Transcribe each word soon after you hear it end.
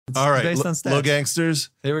All right, based on stats. low gangsters.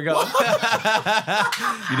 Here we go.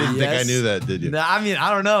 You didn't think I knew that, did you? Nah, I mean,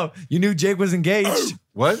 I don't know. You knew Jake was engaged.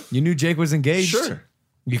 What? You knew Jake was engaged. Sure.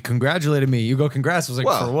 You congratulated me. You go, congrats. I was like,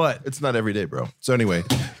 Well, for what? It's not every day, bro. So anyway,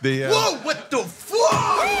 the Whoa, what the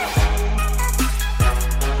fuck?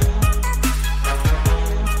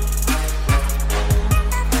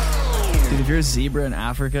 Dude, if you're a zebra in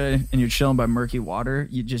Africa and you're chilling by murky water,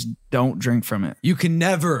 you just don't drink from it. You can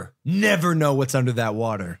never know what's under that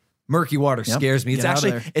water. Murky water scares me. Get out of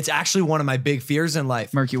there. It's actually one of my big fears in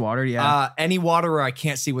life. Murky water, yeah. Any water where I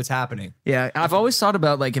can't see what's happening. Yeah, I've always thought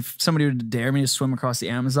about like if somebody were to dare me to swim across the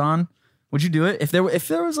Amazon, would you do it? If there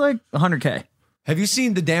was like 100K. Have you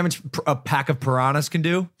seen the damage a pack of piranhas can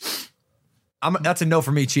do? That's a no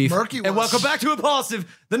for me, Chief. Murky and was- welcome back to Impaulsive,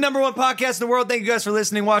 the #1 podcast in the world. Thank you guys for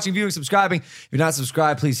listening, watching, viewing, subscribing. If you're not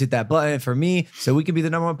subscribed, please hit that button for me so we can be the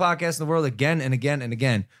 #1 podcast in the world again and again and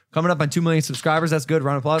again. Coming up on 2 million subscribers. That's good.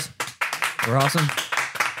 Round of applause. We're awesome.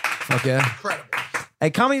 Fuck yeah. Incredible.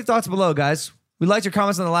 Hey, comment your thoughts below, guys. We liked your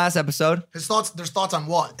comments on the last episode. There's thoughts on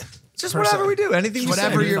what? Just whatever we do. Anything you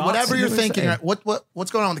Whatever say. you're thinking. Right?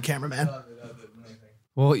 What's going on with the camera, man?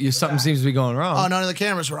 Well, something seems to be going wrong. Oh, none of the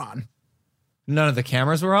cameras were on. None of the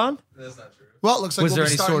cameras were on? Well, it looks like Was we'll there be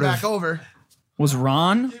any starting sort of- back over. Was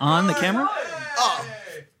Ron on the camera? Oh,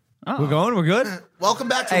 We're going? We're good? welcome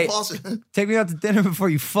back to Hey. Impaulsive. Take me out to dinner before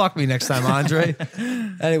you fuck me next time, Andre.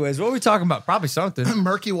 Anyways, what were we talking about? Probably something.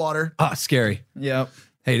 Murky water. Scary. Yep.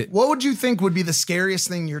 Hate it. What would you think would be the scariest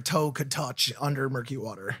thing your toe could touch under murky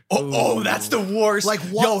water? Oh, that's the worst. Like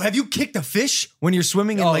what? Yo, have you kicked a fish when you're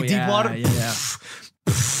swimming in deep water? Yeah.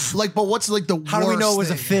 Like, but what's like the worst How do we know it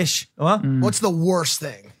was a thing? fish? Huh? What's the worst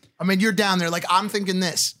thing? I mean, you're down there. Like, I'm thinking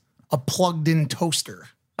this: a plugged-in toaster.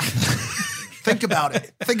 Think about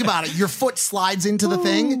it. Think about it. Your foot slides into the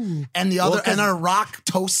thing, and and a rock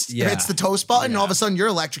toast hits the toast button, and all of a sudden you're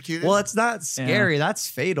electrocuted. Well, it's not scary. That's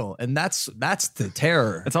fatal. And that's the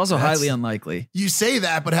terror. It's also highly unlikely. You say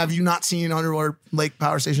that, but have you not seen underwater lake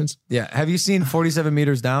power stations? Yeah. Have you seen 47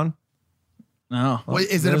 meters down? No. What,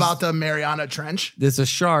 is it about the Mariana Trench? There's a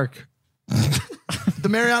shark. The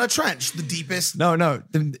Mariana Trench, the deepest. No.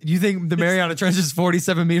 You think the Mariana Trench is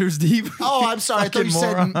 47 meters deep? Oh, I'm sorry. I thought you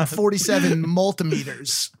Fucking said 47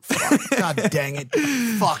 multimeters. Fuck. God dang it.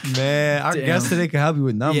 Fuck. Man, our Damn. guest today can help you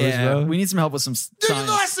with numbers, Yeah, bro. we need some help with some Dude, the science.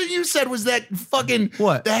 last thing you said was that fucking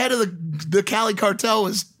What? the head of the Cali cartel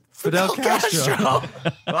was Fidel Castro.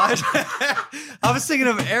 I was thinking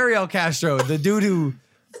of Ariel Castro, the dude who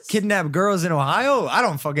kidnapped girls in Ohio. I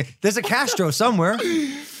don't fucking. There's a Castro somewhere.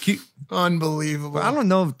 Unbelievable. I don't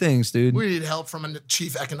know things, dude. We need help from a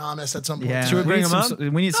chief economist at some point. Yeah. Should we bring need him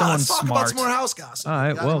on? We need someone Let's talk about smart. some more house gossip. All right.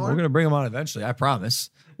 You got Well, any more? we're gonna bring him on eventually. I promise.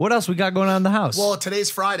 What else we got going on in the house? Well, today's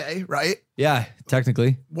Friday, right? yeah,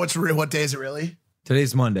 technically What day is it really?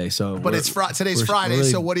 today's Monday. So, But today's we're Friday.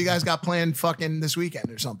 really- So what do you guys got planned fucking this weekend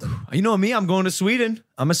or something? you know me. I'm going to Sweden.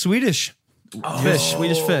 I'm a Swedish Fish,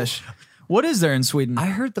 Swedish fish. What is there in Sweden? I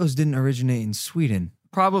heard those didn't originate in Sweden.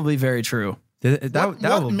 Probably very true. That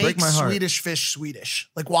What will makes break my heart. Swedish fish Swedish?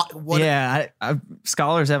 Like what? Yeah,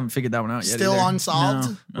 scholars haven't figured that one out yet. Still either. unsolved?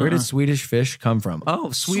 No. Where did Swedish fish come from?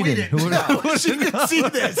 Oh, Sweden. Who would No, you can see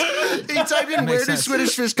this. You type in where do sense.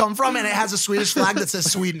 Swedish fish come from, and it has a Swedish flag that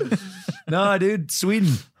says Sweden. No, dude,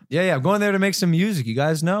 Sweden. Yeah, I'm going there to make some music. You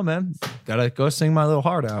guys know, man. Gotta go sing my little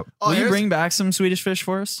heart out. Oh, Will you here's- bring back some Swedish fish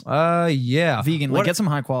for us? Yeah. Vegan. What, Get some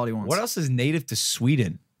high quality ones. what else is native to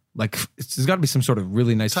Sweden? Like, there's got to be some sort of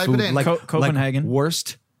really nice Type food. it in. Like Copenhagen. Like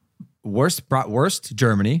worst,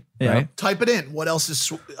 Germany. Yeah. Right. Type it in. What else is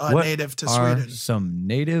What native to are Sweden? some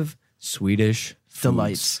native Swedish foods?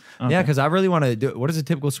 Delights. Okay. Yeah, because I really want to do. What is a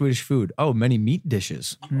typical Swedish food? Oh, many meat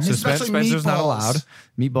dishes. So Especially Spencer's not meatballs. allowed.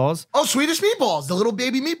 Meatballs. Oh, Swedish meatballs, the little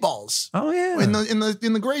baby meatballs. Oh yeah. In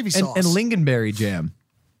the gravy sauce. and lingonberry jam.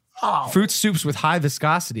 Oh. Fruit soups with high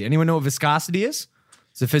viscosity. Anyone know what viscosity is?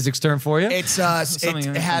 It's a physics term for you. It's something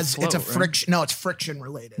it that has can it's a float, right? friction. No, it's friction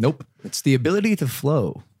related. Nope. It's the ability to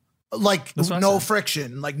flow. Like what I no said.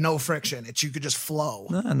 friction. Like no friction. It's you could just flow.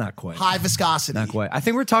 Not quite. High viscosity. Not quite. I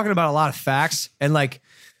think we're talking about a lot of facts and like,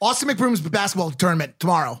 Austin McBroom's basketball tournament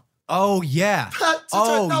tomorrow. oh yeah. No,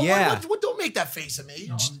 Oh yeah. Don't make that face at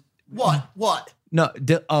me. What? No.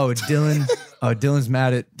 Dylan. Oh, Dylan's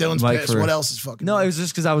mad at Dylan's Mike pissed. What else is fucking? No, it was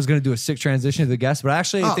just because I was going to do a sick transition to the guest, but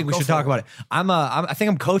actually, I think we go should for talk it. about it. I think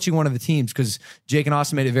I'm coaching one of the teams because Jake and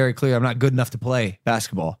Austin made it very clear I'm not good enough to play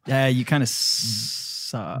basketball. Yeah, you kind of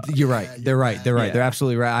suck. You're right. They're right. They're right. Yeah. They're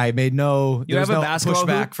absolutely right. I made no. You There's have a no basketball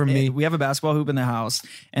pushback hoop from me. We have a basketball hoop in the house,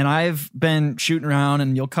 and I've been shooting around,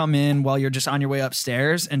 and you'll come in while you're just on your way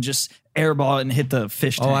upstairs and just airball it and hit the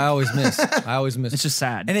fish tank. Oh, I always miss. I always miss. It's just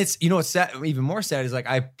sad. And it's, you know what's sad, even more sad is like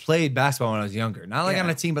I played basketball when I was younger. Not like Yeah. on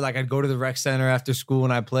a team, but like I'd go to the rec center after school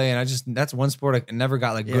and I'd play. And that's one sport I never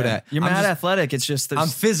got like good at. You're I'm mad just- athletic. It's just I'm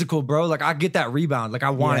physical, bro. Like I get that rebound. Like I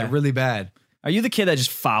want Yeah. it really bad. Are you the kid that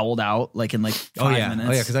just fouled out like in like 5 minutes?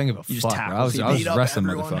 Oh yeah, because I can give a You just fuck, bro. tackle I was people. Beat up wrestling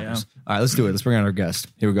everyone. motherfuckers. Yeah. All right, let's do it. Let's bring on our guest.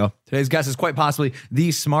 Here we go. Today's guest is quite possibly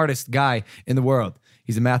the smartest guy in the world.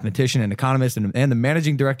 He's a mathematician and economist and the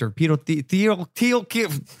managing director of Peter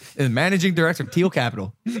and managing director of Thiel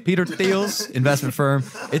Capital, Peter Thiel's investment firm.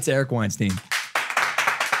 It's Eric Weinstein.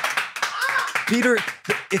 Peter,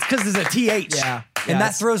 it's because there's a TH. Yeah. And that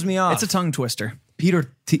it's- throws me off. It's a tongue twister.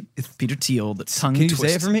 Peter Peter Thiel, the tongue Can you twister.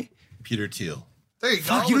 say it for me? Peter Thiel. There you go.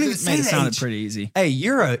 Fuck, you don't even Was it say Made it the sounded H. pretty easy. Hey,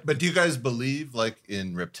 you're a. But do you guys believe like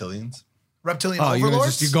in reptilians? reptilian Oh,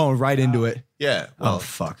 overlords? you're going right into it. Yeah. Well, Oh,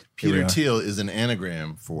 fuck. Here we Peter are. Thiel is an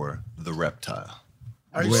anagram for the reptile.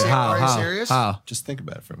 Are you, Wait, are you serious? How? Just think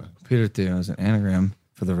about it for a minute. Peter Thiel is an anagram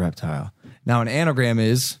for the reptile. Now, an anagram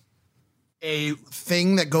is A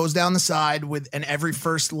thing that goes down the side and every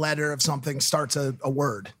first letter of something starts a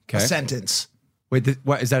word, a Okay. sentence. wait.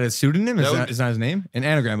 What is that? A pseudonym? Is No. that is not his name? An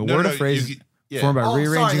anagram, a No, word no, or phrase you- yeah. formed by Oh, sorry,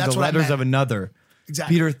 rearranging that's the what I letters meant. of another.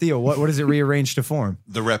 Exactly. Peter Thiel. What is it rearranged to form?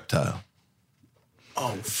 The reptile.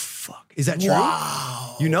 Oh fuck! Is that true?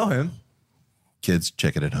 Wow. You know him? Kids,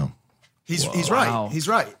 check it at home. He's Wow. right. He's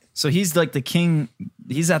right. So he's like the king.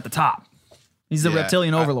 He's at the top. He's the Yeah,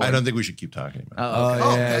 reptilian overlord. I don't think we should keep talking about it. Oh Oh,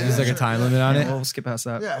 yeah. okay, There's yeah, like a sure. time limit on it. We'll skip past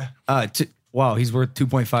that. Yeah. Wow, he's worth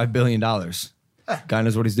 $2.5 billion. Guy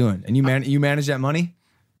knows what he's doing. And you manage that money?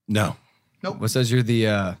 No. What says you're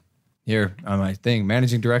the here on my thing,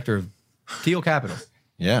 managing director of Thiel Capital.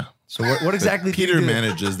 Yeah. So what exactly do you Peter do?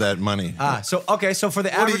 manages that money. So okay, so for the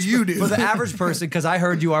do average you do? for the average person, because I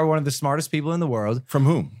heard you are one of the smartest people in the world. From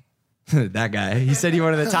whom? That guy. He said you're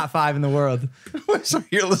one of the top 5 in the world. So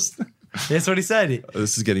you're listening. That's what he said.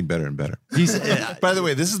 This is getting better and better. He's By the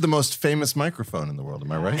way, this is the most famous microphone in the world.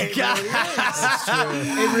 Am I right?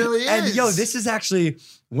 It really is. and yo, this is actually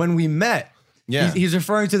when we met. Yeah. He's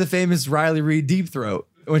referring to the famous Riley Reid deep throat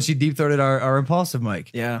when she deep throated our impulsive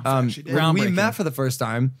mic. Yeah. When we Groundbreaking. met for the first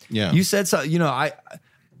time. Yeah. You said so. You know, I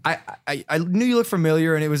knew you looked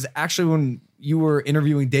familiar, and it was actually when you were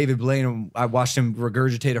interviewing David Blaine, and I watched him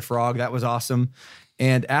regurgitate a frog. That was awesome.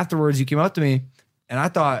 And afterwards, you came up to me, and I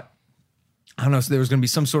thought, I don't know, so there was going to be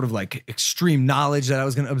some sort of like extreme knowledge that I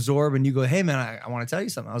was going to absorb. And you go, hey, man, I want to tell you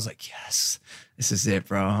something. I was like, yes, this is it,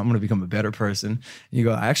 bro. I'm going to become a better person. And you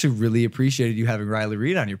go, I actually really appreciated you having Riley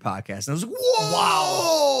Reid on your podcast. And I was like, whoa.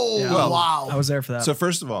 Wow. Yeah. Well, wow. I was there for that. So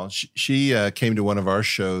first of all, she came to one of our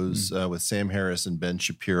shows with Sam Harris and Ben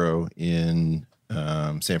Shapiro in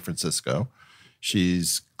San Francisco.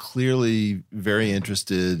 She's clearly very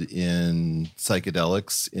interested in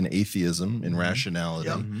psychedelics, in atheism, in rationality.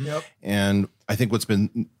 Yep. And I think what's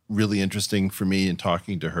been really interesting for me in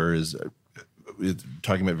talking to her is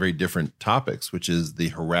talking about very different topics, which is the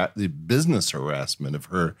business harassment of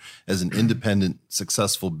her as an independent,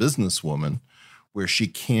 successful businesswoman, where she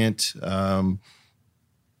can't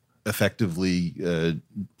effectively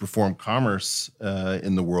perform commerce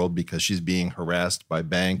in the world because she's being harassed by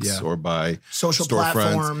banks Yeah. or by Social storefronts.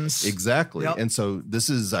 platforms. Exactly. Yep. And so this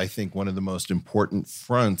is, I think, one of the most important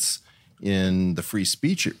fronts in the free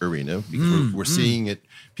speech arena because we're seeing it,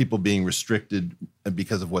 people being restricted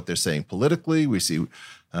because of what they're saying politically. We see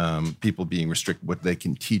people being restricted what they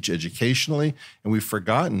can teach educationally. And we've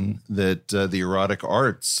forgotten that the erotic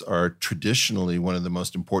arts are traditionally one of the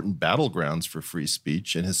most important battlegrounds for free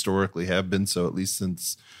speech and historically have been so, at least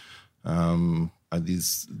since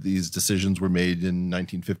these decisions were made in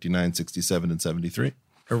 1959, 67, and 73.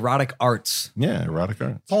 Erotic arts. Yeah, erotic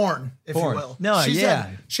arts. Porn, if Porn. you will. No, She yeah.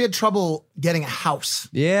 said she had trouble getting a house.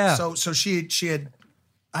 Yeah. So she had.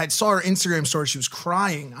 I saw her Instagram story. She was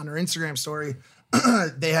crying on her Instagram story.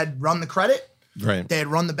 They had run the credit. Right. They had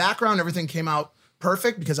run the background. Everything came out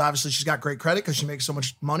perfect because obviously she's got great credit because she makes so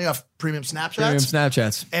much money off premium Snapchats. Premium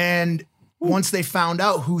Snapchats. And once they found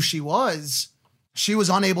out who she was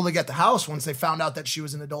unable to get the house once they found out that she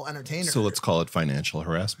was an adult entertainer. So let's call it financial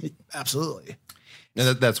harassment. Absolutely. And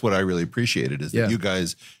that's what I really appreciated is that Yeah. you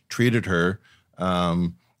guys treated her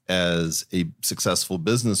as a successful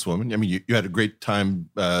businesswoman. I mean, you had a great time,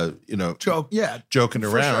 Joke. Yeah. joking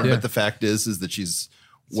around. sure. But the fact is that she's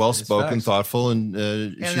well-spoken, facts. thoughtful, and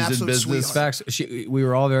she's in absolute business. sweetheart. Facts. We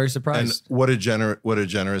were all very And surprised. what a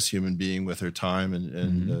generous human being with her time,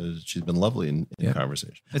 and she's been lovely in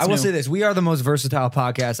conversation. I will new. say this: we are the most versatile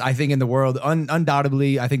podcast I think in the world.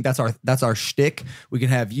 Undoubtedly, I think that's our shtick. We can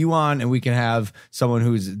have you on, and we can have someone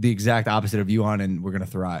who's the exact opposite of you on, and we're gonna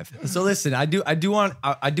thrive. So listen, I do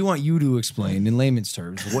want you to explain in layman's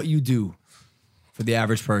terms what you do for the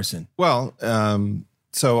average person. Well,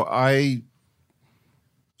 so I'm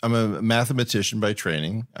a mathematician by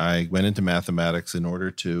training. I went into mathematics in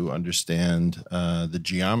order to understand the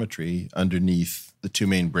geometry underneath the two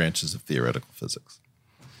main branches of theoretical physics.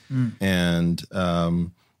 And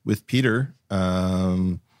with Peter,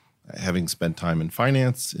 having spent time in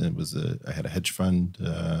finance, I had a hedge fund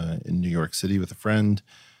in New York City with a friend.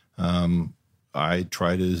 I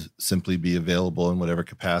try to simply be available in whatever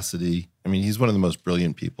capacity. I mean, he's one of the most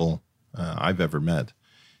brilliant people I've ever met.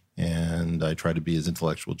 And I try to be his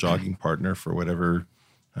intellectual jogging partner for whatever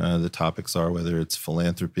the topics are, whether it's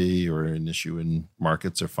philanthropy or an issue in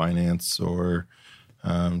markets or finance or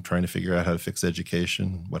trying to figure out how to fix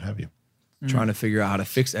education, what have you. Trying to figure out how to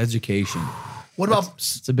fix education. What about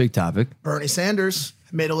It's a big topic. Bernie Sanders?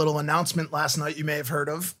 Made a little announcement last night you may have heard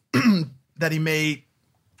of that he may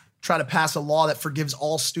try to pass a law that forgives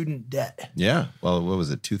all student debt. Yeah. Well, what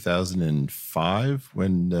was it, 2005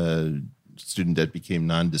 when student debt became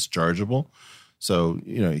non-dischargeable? So,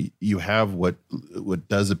 you have what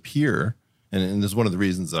does appear, and this is one of the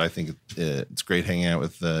reasons that I think it's great hanging out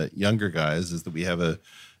with younger guys, is that we have an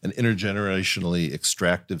intergenerationally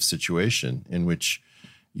extractive situation in which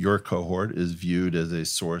your cohort is viewed as a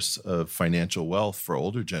source of financial wealth for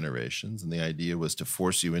older generations. And the idea was to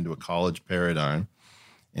force you into a college paradigm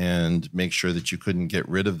and make sure that you couldn't get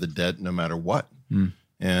rid of the debt no matter what.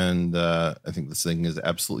 And I think this thing is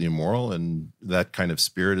absolutely immoral. And that kind of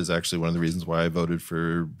spirit is actually one of the reasons why I voted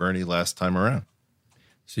for Bernie last time around.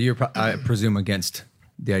 So you're, I presume, against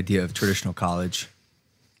the idea of traditional college.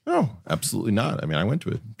 No, absolutely not. I mean, I went to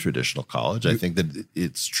a traditional college. I think that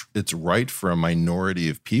it's right for a minority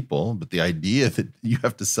of people, but the idea that you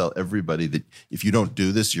have to sell everybody that if you don't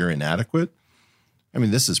do this, you're inadequate. I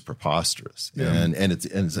mean, this is preposterous, and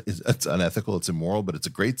it's unethical, it's immoral, but it's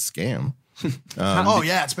a great scam.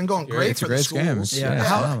 It's been going great it's a for the great scam. schools.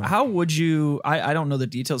 Yeah. How would you, I don't know the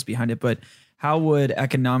details behind it, but how would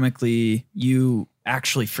economically you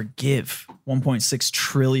actually forgive $1.6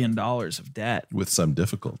 trillion of debt? With some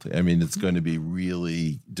difficulty. I mean, it's going to be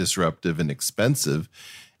really disruptive and expensive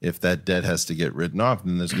if that debt has to get written off.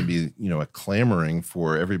 Then there's going to be, a clamoring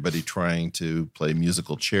for everybody trying to play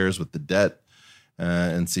musical chairs with the debt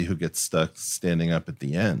and see who gets stuck standing up at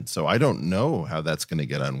the end. So I don't know how that's going to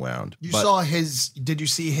get unwound. Did you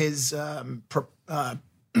see his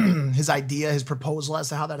his idea, his proposal as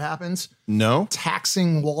to how that happens? No.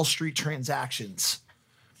 Taxing Wall Street transactions.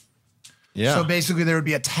 Yeah. So basically there would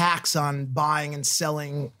be a tax on buying and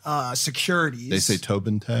selling securities. They say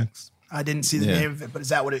Tobin tax. I didn't see the name of it, but is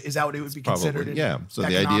that what it would be considered? Probably, yeah. So the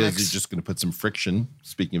idea is you're just going to put some friction,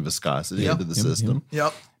 speaking of viscosity, into the system.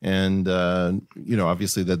 Yep. And,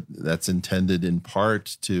 obviously that's intended in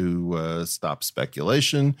part to stop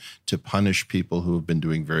speculation, to punish people who have been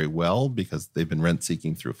doing very well because they've been rent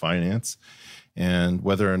seeking through finance. And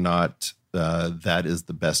whether or not that is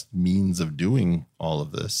the best means of doing all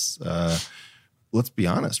of this, let's be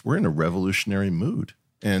honest, we're in a revolutionary mood.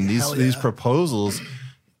 And these proposals,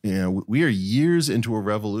 we are years into a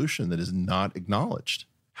revolution that is not acknowledged.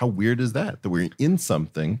 How weird is that we're in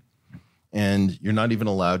something and you're not even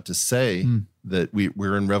allowed to say that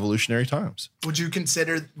we're in revolutionary times? Would you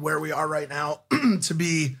consider where we are right now to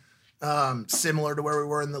be similar to where we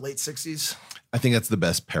were in the late 60s? I think that's the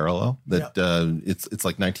best parallel. That it's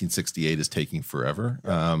like 1968 is taking forever,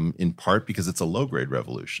 in part because it's a low-grade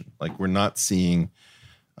revolution. Like we're not seeing,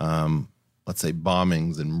 let's say,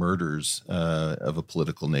 bombings and murders of a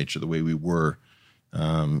political nature the way we were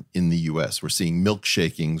in the U.S. We're seeing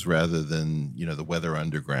milkshakings rather than the weather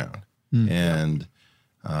underground. And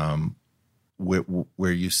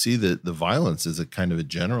where you see that the violence is a kind of a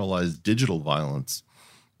generalized digital violence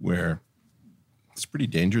where it's pretty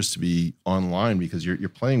dangerous to be online because you're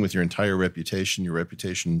playing with your entire reputation. Your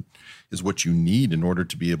reputation is what you need in order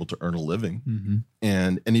to be able to earn a living.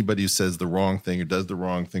 And anybody who says the wrong thing or does the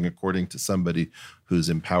wrong thing according to somebody who's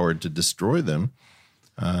empowered to destroy them,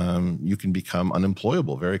 you can become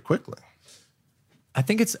unemployable very quickly. I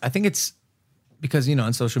think it's because,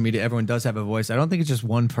 on social media, everyone does have a voice. I don't think it's just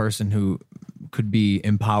one person who could be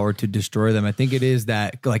empowered to destroy them. I think it is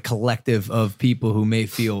that collective of people who may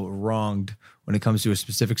feel wronged when it comes to a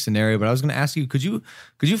specific scenario. But I was going to ask you, could you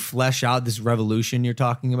flesh out this revolution you're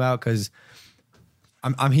talking about? Because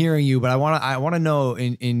I'm hearing you, but I want to know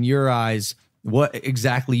in your eyes what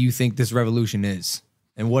exactly you think this revolution is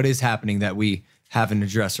and what is happening that we haven't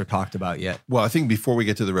addressed or talked about yet. Well, I think before we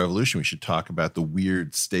get to the revolution, we should talk about the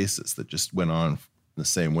weird stasis that just went on the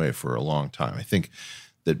same way for a long time. I think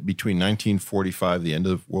that between 1945, the end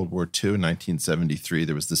of World War II, and 1973,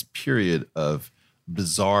 there was this period of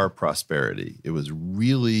bizarre prosperity. It was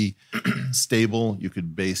really stable. You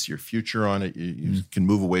could base your future on it. You can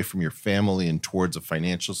move away from your family and towards a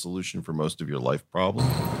financial solution for most of your life problems.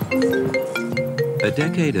 A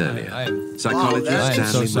decade earlier, psychologist I am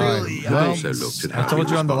so Stanley sorry. Murray had Well, also looked at how I told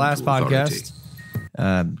we you on the last respond to authority.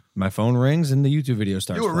 podcast, my phone rings and the YouTube video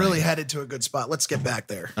starts. You were really playing. headed to a good spot. Let's get back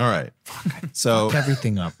there. All right. So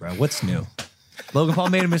everything up, bro. What's new? Logan Paul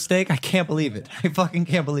made a mistake. I can't believe it. I fucking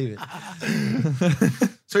can't believe it.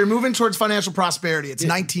 So you're moving towards financial prosperity. It's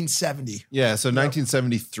 1970. yeah, so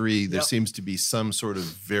 1973, there Yep. seems to be some sort of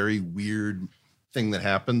very weird thing that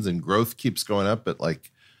happens, and growth keeps going up, but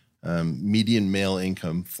like median male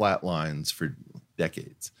income flatlines for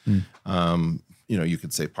decades. You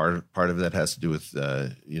could say part of that has to do with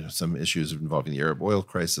some issues involving the Arab oil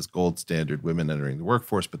crisis, gold standard, women entering the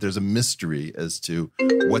workforce. But there's a mystery as to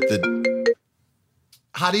what the.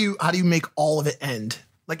 How do you make all of it end?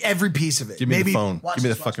 Like every piece of it. Give me the phone. Watch Give me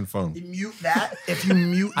the this, fucking phone. You mute that. If you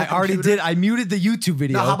mute, the I already computer- did. I muted the YouTube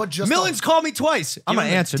video. Now, how about just Million's called me twice. I'm gonna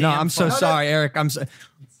him the answer. No, damn I'm so phone. sorry, Eric. I'm so.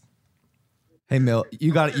 Hey, Mill,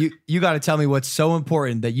 you got you got to tell me what's so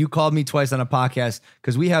important that you called me twice on a podcast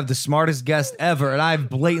because we have the smartest guest ever, and I've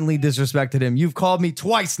blatantly disrespected him. You've called me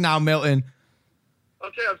twice now, Milton.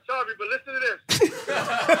 Okay, I'm sorry, but listen to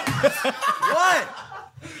this. What?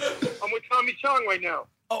 I'm with Tommy Chong right now.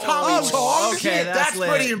 Tommy Chong. okay, that's lit.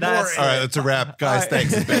 pretty important. That's- All right, that's a wrap, guys.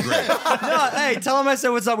 Thanks. It's been great. No, hey, tell him I said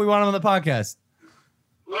what's up. We want him on the podcast.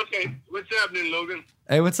 Okay, what's happening, Logan?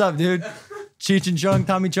 Hey, what's up, dude? Cheech and Chung,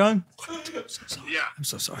 Tommy Chung. Yeah. I'm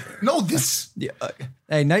so sorry. No, this. Yeah.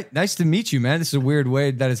 Hey, nice to meet you, man. This is a weird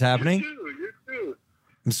way that is happening. You too.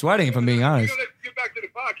 I'm sweating if I'm being honest. We're gonna get back to the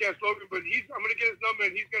podcast, Logan, but I'm gonna get his number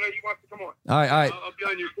and he wants to come on. All right. I'll be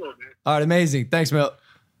on your show, man. All right, amazing. Thanks, Milt.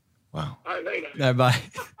 Wow. All right, later. All right, bye.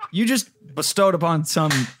 You just bestowed upon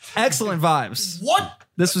some excellent vibes. What?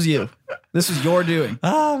 This was you. This was your doing.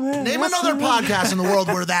 Oh, man. Name another podcast in the world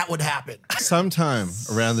where that would happen. Sometime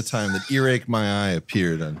around the time that Earache My Eye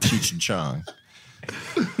appeared on Cheech and Chong,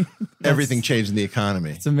 everything changed in the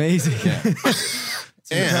economy. It's amazing.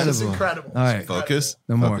 And It's incredible. All right. focus.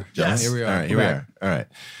 No more. Focus. Yes. Here we are. All right, here We're we back. are. All right.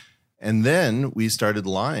 And then we started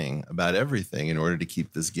lying about everything in order to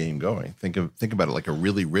keep this game going. Think about it like a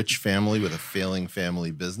really rich family with a failing family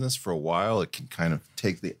business. For a while, it can kind of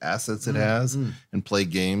take the assets it has and play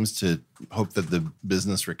games to hope that the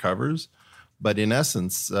business recovers. But in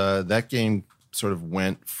essence, that game sort of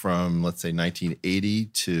went from, let's say, 1980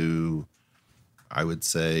 to, I would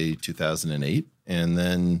say, 2008. And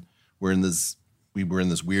then we were in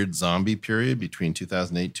this weird zombie period between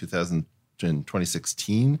 2008 and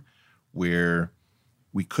 2016, where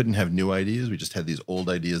we couldn't have new ideas. We just had these old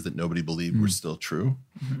ideas that nobody believed were still true.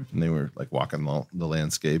 And they were like walking the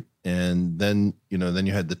landscape. And then, then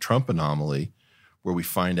you had the Trump anomaly where we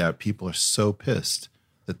find out people are so pissed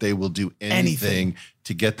that they will do anything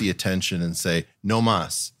to get the attention and say, no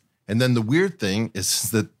mas. And then the weird thing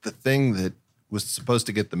is that the thing that was supposed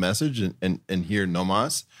to get the message and hear no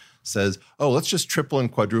mas says, oh, let's just triple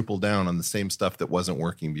and quadruple down on the same stuff that wasn't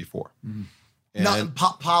working before. And, Not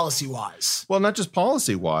policy wise. well, not just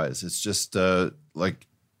policy wise. It's just like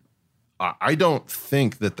I don't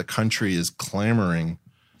think that the country is clamoring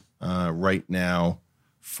right now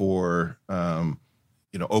for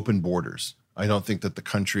open borders. I don't think that the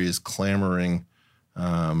country is clamoring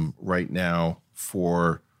right now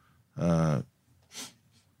for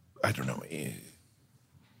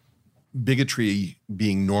bigotry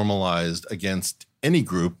being normalized against any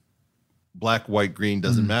group. Black, white, green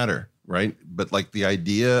doesn't matter. Right. But like the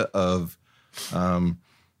idea of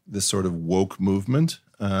this sort of woke movement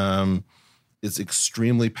is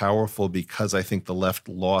extremely powerful because I think the left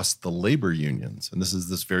lost the labor unions. And this is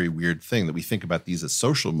this very weird thing that we think about these as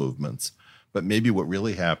social movements. But maybe what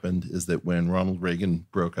really happened is that when Ronald Reagan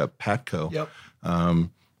broke up PATCO,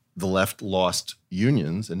 the left lost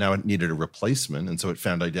unions and now it needed a replacement. And so it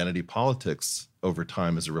found identity politics over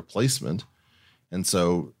time as a replacement. And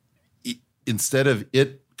so instead of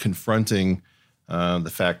it confronting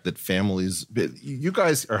the fact that families, you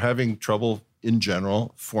guys are having trouble in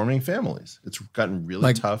general forming families. It's gotten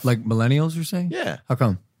really tough. Like millennials, you're saying? Yeah. How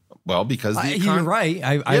come? Well, because You're right.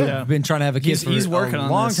 I've been trying to have a kid for He's working a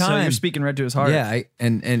on long this, time. so you're speaking right to his heart. Yeah,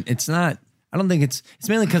 and it's not. I don't think it's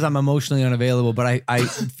mainly because I'm emotionally unavailable, but I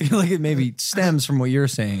feel like it maybe stems from what you're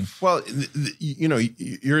saying. Well, you know,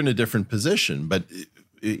 you're in a different position, but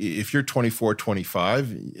if you're 24,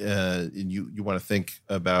 25, and you want to think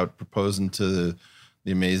about proposing to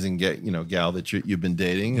the amazing gal that you've been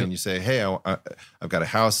dating, and you say, hey, I've got a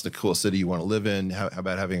house in a cool city you want to live in. How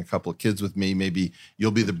about having a couple of kids with me? Maybe you'll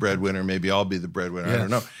be the breadwinner. Maybe I'll be the breadwinner. I don't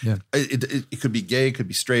know. Yeah. It could be gay, it could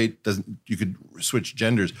be straight. You could switch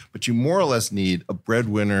genders, but you more or less need a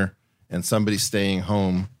breadwinner and somebody staying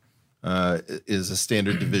home is a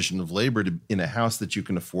standard division of labor in a house that you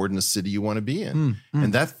can afford in a city you want to be in.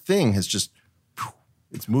 And that thing has just,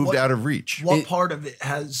 it's moved out of reach. What part of it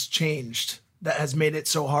has changed that has made it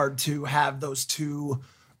so hard to have those two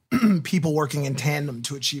people working in tandem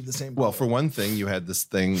to achieve the same goal? Well, for one thing, you had this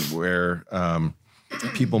thing where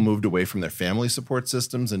people moved away from their family support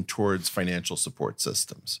systems and towards financial support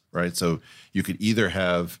systems, right? So you could either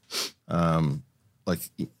have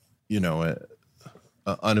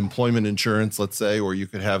unemployment insurance, let's say, or you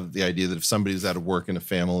could have the idea that if somebody's out of work in a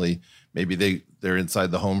family, maybe they're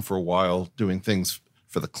inside the home for a while doing things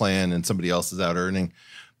for the clan and somebody else is out earning.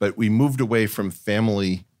 But we moved away from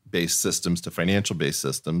family-based systems to financial-based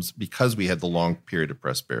systems because we had the long period of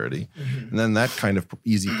prosperity. And then that kind of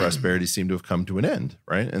easy prosperity seemed to have come to an end,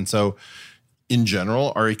 right? And so in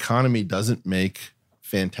general, our economy doesn't make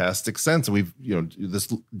fantastic sense. And this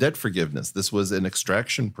debt forgiveness, this was an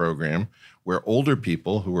extraction program where older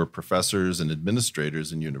people who were professors and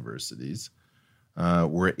administrators in universities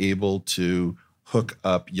were able to hook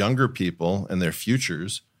up younger people and their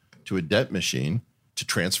futures to a debt machine to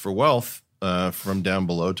transfer wealth from down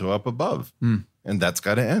below to up above. And that's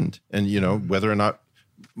got to end. And, whether or not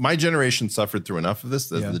my generation suffered through enough of this,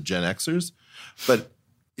 the Gen Xers, but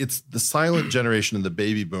it's the silent generation of the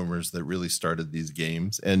baby boomers that really started these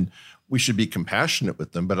games. And we should be compassionate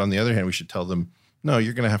with them. But on the other hand, we should tell them, no,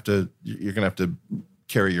 you're going to have to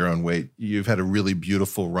carry your own weight. You've had a really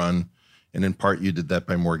beautiful run. And in part, you did that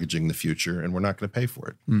by mortgaging the future, and we're not going to pay for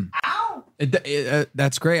it. Ow!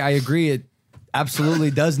 That's great. I agree. It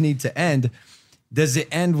absolutely does need to end. Does it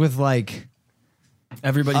end with like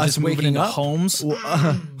Everybody us just moving waking into up? homes?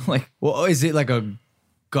 Well, is it like a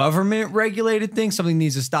government regulated thing? Something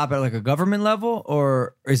needs to stop at like a government level,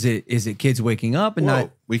 or is it kids waking up and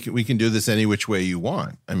not? We can do this any which way you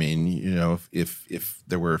want. I mean, if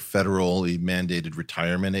there were federally mandated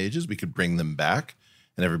retirement ages, we could bring them back,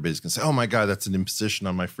 and everybody's gonna say, "Oh my God, that's an imposition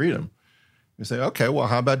on my freedom." We say, okay, well,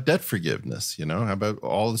 how about debt forgiveness? How about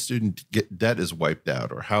all the student debt is wiped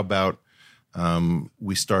out? Or how about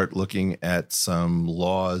we start looking at some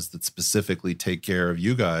laws that specifically take care of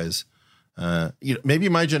you guys? Maybe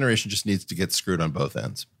my generation just needs to get screwed on both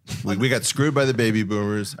ends. We got screwed by the baby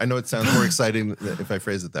boomers. I know it sounds more exciting if I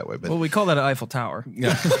phrase it that way, but Well, we call that an Eiffel Tower.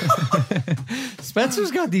 yeah.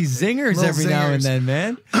 Spencer's got these zingers Little every now and zingers. then,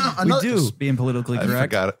 man. We do. Just being politically I correct.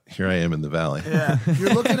 forgot it. Here I am in the valley. Yeah,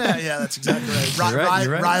 you're looking at, that's exactly right.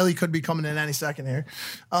 You're right. Riley could be coming in any second here.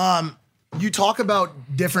 You talk about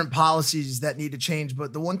different policies that need to change,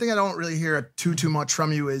 but the one thing I don't really hear too much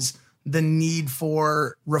from you is the need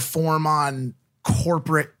for reform on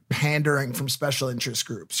corporate pandering from special interest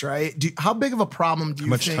groups, right? How big of a problem do you How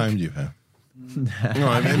much think? time do you have? No,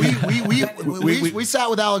 I mean, We sat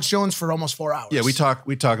with Alex Jones for almost 4 hours. yeah, we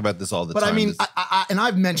talk about this all the But time. I mean, and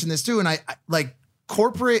I've mentioned this too, and I like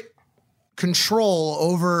corporate control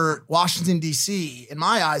over Washington D.C. in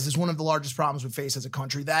my eyes is one of the largest problems we face as a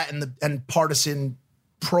country. That and partisan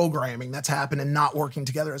programming that's happened and not working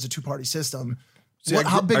together as a two-party system. See,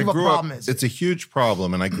 How big of a grew up- problem is it? It's a huge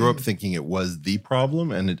problem, and I grew up thinking it was the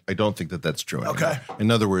problem, and I don't think that that's true anymore. Okay.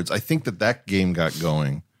 In other words, I think that game got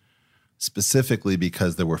going specifically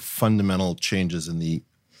because there were fundamental changes in the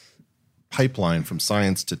pipeline from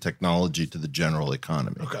science to technology to the general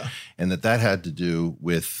economy. Okay. And that had to do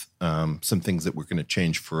with some things that were going to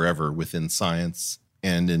change forever within science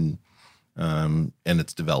and in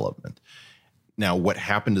its development. Now, what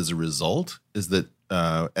happened as a result is that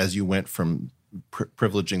as you went from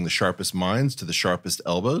privileging the sharpest minds to the sharpest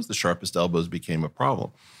elbows became a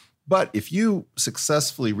problem. But if you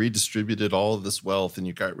successfully redistributed all of this wealth and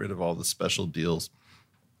you got rid of all the special deals,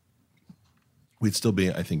 we'd still be,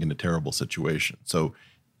 I think, in a terrible situation. So,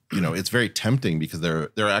 it's very tempting because they're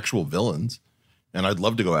actual villains. And I'd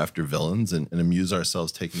love to go after villains and amuse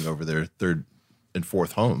ourselves taking over their third and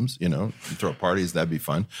fourth homes, and throw parties. That'd be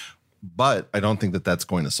fun. But I don't think that that's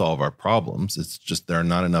going to solve our problems. It's just there are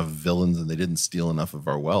not enough villains and they didn't steal enough of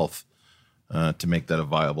our wealth to make that a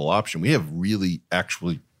viable option. We have really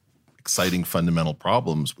actually exciting fundamental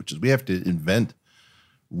problems, which is we have to invent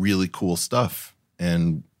really cool stuff.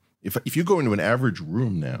 And If you go into an average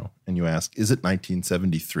room now and you ask, is it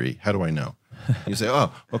 1973? How do I know? You say,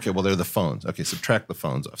 oh, okay, well, they're the phones. Okay, subtract the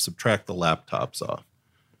phones off, subtract the laptops off.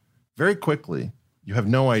 Very quickly, you have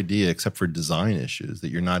no idea, except for design issues, that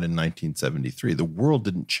you're not in 1973. The world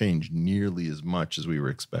didn't change nearly as much as we were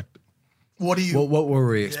expecting. What do you? What were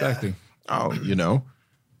we expecting? Oh,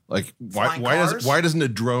 like why doesn't a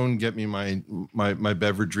drone get me my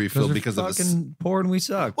beverage refill because of fucking poor and we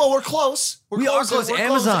suck. Well, we're close. We are close. We're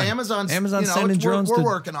Amazon. Amazon's sending drones we're to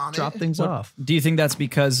working on drop it. things off. Do you think that's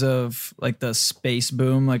because of like the space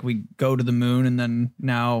boom? Like we go to the moon and then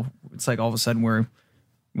now it's like all of a sudden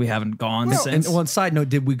we haven't gone since. And one side note,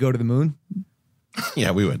 did we go to the moon?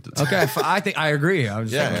 Yeah, we went to Okay, I think I agree. I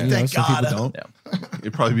was Yeah, saying, thank some God. people don't.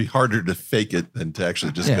 It'd probably be harder to fake it than to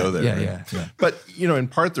actually just go there. Yeah. But, in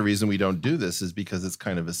part the reason we don't do this is because it's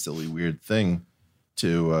kind of a silly, weird thing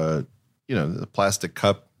to, the plastic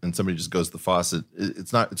cup and somebody just goes to the faucet.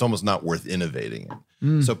 It's almost not worth innovating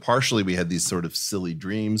it. So partially we had these sort of silly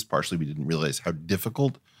dreams. Partially we didn't realize how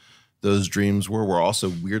difficult those dreams were. We're also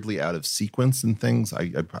weirdly out of sequence and things.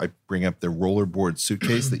 I bring up the rollerboard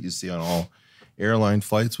suitcase that you see on all airline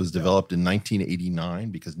flights was developed in 1989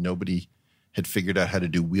 because nobody had figured out how to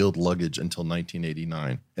do wheeled luggage until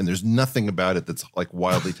 1989. And there's nothing about it that's like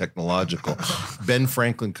wildly technological. Ben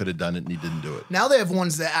Franklin could have done it and he didn't do it. Now they have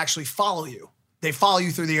ones that actually follow you. They follow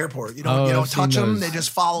you through the airport. You Oh, don't I've touch seen them. those. They just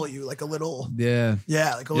follow you like a little. Yeah.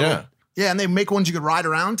 Yeah, like a little. Yeah. Yeah, and they make ones you could ride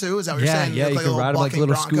around too. Is that what you're saying? Yeah, look you like can a ride them like bucking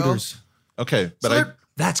little Bronco. scooters. Okay, but So they're-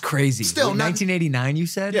 That's crazy. Still, Wait, not- 1989, you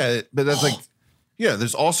said? yeah, but that's like,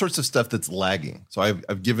 there's all sorts of stuff that's lagging. So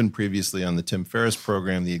I've given previously on the Tim Ferriss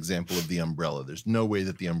program the example of the umbrella. There's no way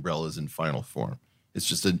that the umbrella is in final form. It's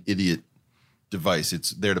just an idiot device.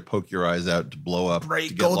 It's there to poke your eyes out, to blow up, Break,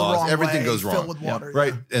 to go get the lost. wrong Everything way, goes fill wrong. with water,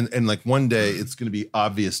 Right. yeah. And like one day it's going to be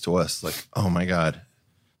obvious to us, like, oh my God,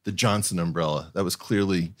 the Johnson umbrella. That was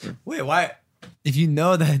clearly Wait, why? If you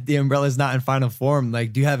know that the umbrella is not in final form,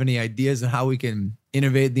 like, do you have any ideas on how we can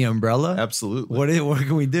innovate the umbrella? absolutely. What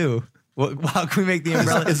can we do? How can we make the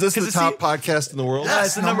umbrella? Is this the 'Cause top podcast in the world? Yeah,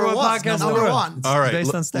 it's the number one podcast in the Number world. one. All right,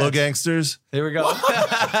 based on stats. low gangsters. Here we go.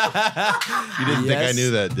 You didn't think I Yes.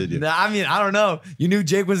 knew that, did you? Nah, I mean, I don't know. You knew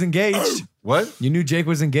Jake was engaged. What? You knew Jake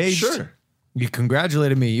was engaged. Sure. You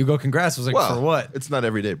congratulated me. You go, congrats. I was like, Well, for what? It's not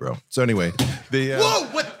every day, bro. So anyway, Whoa!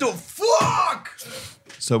 What the fuck?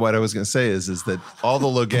 So what I was going to say is that all the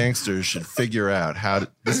low gangsters should figure out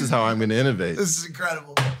this is how I'm going to innovate. This is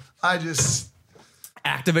incredible.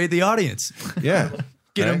 Activate the audience. Yeah.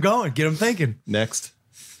 Get them Right? going. Get them thinking. Next.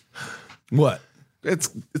 What? It's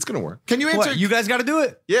going to work. Can you answer? What? You guys got to do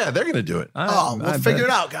it. Yeah, they're going to do it. Oh, we'll I figure bet. it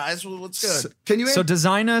out, guys. Well, what's good? Can you? So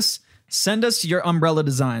design us, send us your umbrella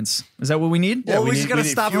designs. Is that what we need? Well, we just need- gotta need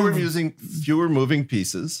stop fewer them. fewer moving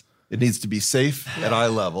pieces. It needs to be safe at eye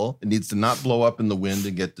level. It needs to not blow up in the wind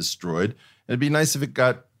and get destroyed. It'd be nice if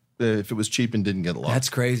it was cheap and didn't get lost. That's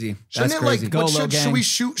crazy. Shouldn't That's it crazy. like? Go, What low should gang. we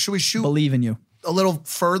shoot? Should we shoot Believe in you. a little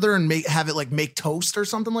further and have it like make toast or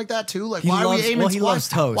something like that too? Like He why are loves- we aiming? well, he loves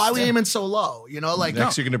toast. Why are we aiming so low? Like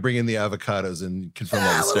Next, you're going to bring in the avocados and confirm all a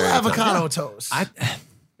the little stereotypes. avocado toast.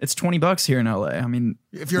 It's $20 here in LA. I mean,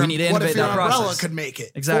 if we need to what innovate if your that umbrella process. could make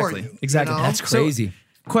it? Exactly. For you, Exactly. you know? That's crazy.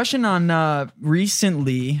 Question on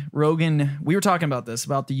recently, Rogan, we were talking about this,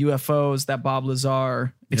 about the UFOs that Bob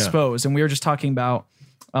Lazar exposed. And we were just talking about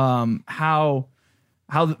how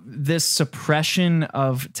this suppression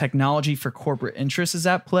of technology for corporate interests is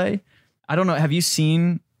at play. I don't know. Have you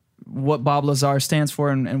seen what Bob Lazar stands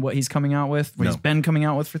for and what he's coming out with, what No. he's been coming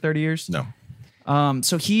out with for 30 years? No.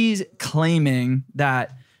 So he's claiming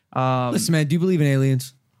that Listen, man, do you believe in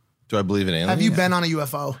aliens? Do I believe in aliens? Have you been on a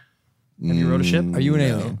UFO? have you rode a ship? Are you an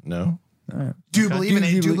alien? No. Do you believe in? Do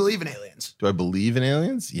you Do you believe in aliens? Do I believe in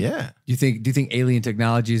aliens? Yeah. Do you think alien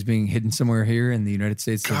technology is being hidden somewhere here in the United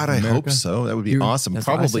States? God, of I America? hope so. That would be You- awesome. that's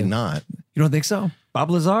what I Probably said. not. You don't think so?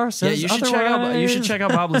 Bob Lazar Yeah, says you should check out. You should otherwise. check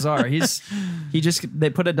out Bob Lazar. They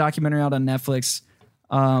put a documentary out on Netflix.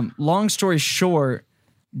 Long story short,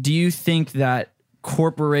 do you think that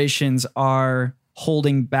corporations are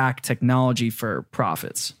holding back technology for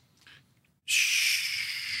profits?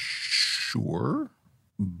 Sure,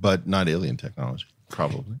 but not alien technology.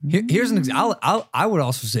 Probably. Here's an example. I would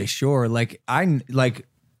also say sure.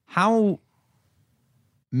 How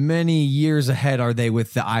many years ahead are they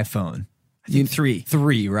with the iPhone? I think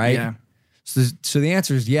three. Right? Yeah. So the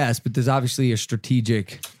answer is yes, but there's obviously a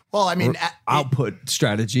strategic Well, I mean, output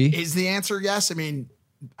strategy. is the answer yes? I mean,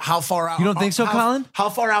 how far out? You don't think so, Colin? How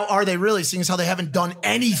far out are they really? Seeing as how they haven't done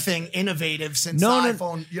anything innovative since No, the no.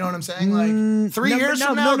 iPhone. You know what I'm saying? Like 3 no, years no,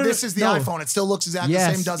 from no, now, no, this is the no. iPhone. It still looks exactly the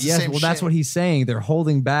same. Does the same well, shit. that's what he's saying. They're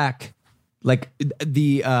holding back like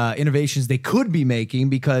the innovations they could be making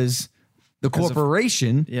because the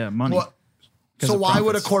corporation. Money. Well, so of why would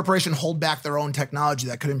a profits. corporation hold back their own technology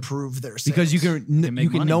that could improve their sales? Because you can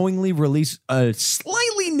make money. knowingly release a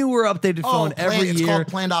slightly newer updated phone every it's year. called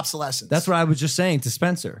planned obsolescence. That's what I was just saying to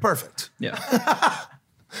Spencer. Perfect. Yeah.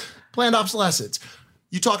 Planned obsolescence.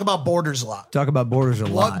 You talk about borders a lot. Talk about borders a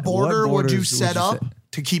lot. What border would you borders set up say?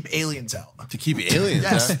 to keep aliens out? To keep aliens.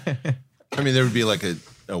 Yes. Huh? I mean, there would be like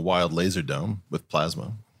a wild laser dome with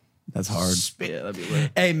plasma That's hard. Yeah, that'd be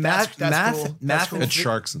lit. Hey, That's cool. That's math, cool. and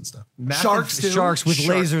sharks and stuff. Sharks too? sharks with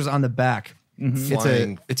Shark. lasers on the back.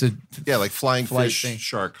 Flying, It's a yeah, like flying flight fish thing.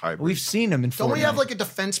 shark hybrid. We've seen them in. Don't we Fortnite. have like a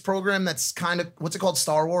defense program that's kind of, what's it called?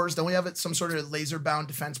 Star Wars? Don't we have some sort of laser bound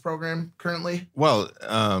defense program currently? Well,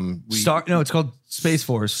 we No, it's called Space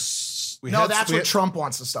Force. we No, had- that's we what had- Trump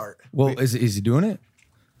wants to start. Well, is he doing it?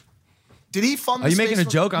 Did he fund? Are you making a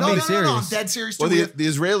joke? I'm being No, I'm serious. dead serious. Too. Well, We the have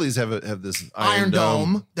Israelis have this Iron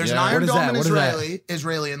Dome. There's an Yeah. Iron What is Dome that? in What is that?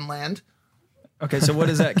 Israeli land. Okay, so what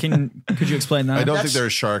is that? Could you explain that? I don't That's- think there are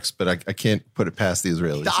sharks, but I can't put it past the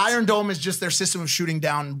Israelis. The Iron Dome is just their system of shooting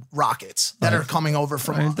down rockets that are coming over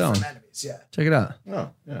from Iron Dome. enemies. Yeah. Check it out. Oh,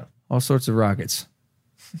 yeah. All sorts of rockets.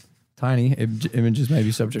 Tiny images may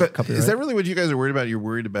be subject to But copyright. is that really what you guys are worried about? You're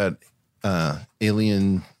worried about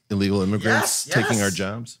illegal immigrants Yes, taking yes. our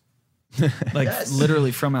jobs? Like Yes.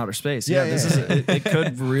 literally from outer space. Yeah, this is it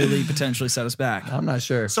could really potentially set us back. I'm not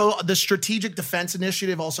sure. So the Strategic Defense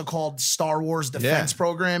Initiative, also called Star Wars Defense Yeah.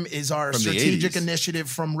 Program, is our From the strategic 80s. initiative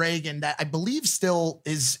from Reagan that I believe still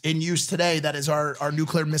is in use today. That is our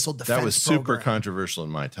nuclear missile defense. That was super program. controversial in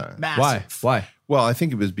my time. Massive. Why? Well, I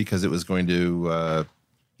think it was because it was going to,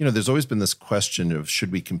 there's always been this question of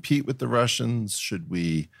should we compete with the Russians? Should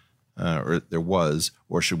we,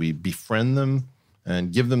 or should we befriend them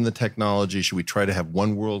and give them the technology? Should we try to have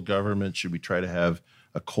one world government? Should we try to have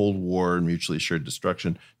a Cold War and mutually assured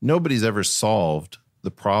destruction? Nobody's ever solved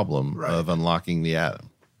the problem of unlocking the atom.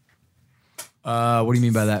 What do you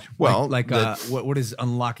mean by that? Well, what is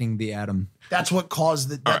unlocking the atom? That's what caused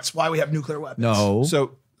that's why we have nuclear weapons. No.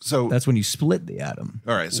 So That's when you split the atom.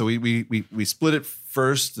 all right. So we split it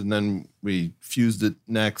first, and then we fused it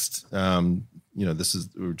next. We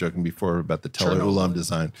were joking before about the Teller-Ulam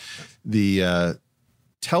design. The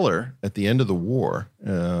Teller at the end of the war,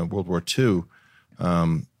 World War II,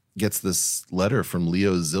 gets this letter from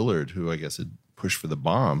Leo Szilard, who I guess had pushed for the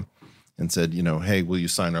bomb, and said, hey, will you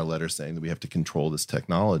sign our letter saying that we have to control this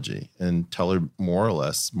technology? And Teller more or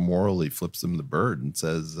less morally flips him the bird and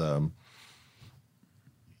says,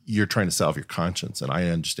 you're trying to salve your conscience, and I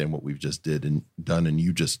understand what we've just done, and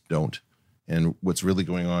you just don't. And what's really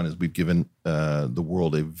going on is we've given the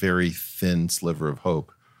world a very thin sliver of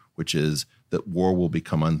hope, which is that war will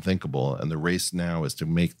become unthinkable. And the race now is to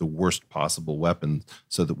make the worst possible weapons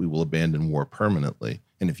so that we will abandon war permanently.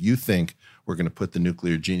 And if you think we're going to put the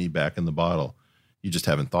nuclear genie back in the bottle, you just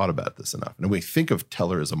haven't thought about this enough. And we think of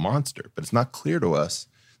Teller as a monster, but it's not clear to us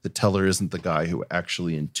that Teller isn't the guy who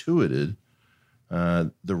actually intuited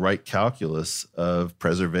the right calculus of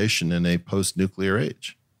preservation in a post-nuclear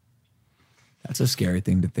age. That's a scary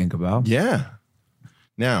thing to think about. Yeah.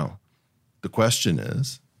 Now, the question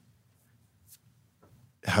is,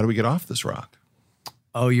 how do we get off this rock?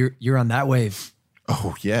 Oh, you're on that wave.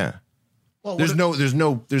 Oh yeah. Well, There's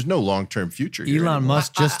no long-term future here Elon anymore.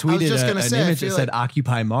 Musk just I was tweeted just gonna an say, I image that feel said like-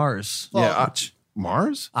 "Occupy Mars."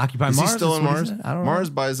 Mars? Occupy Is Mars? he still That's on what he Mars? said? I don't Mars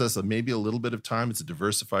buys us maybe a little bit of time. It's a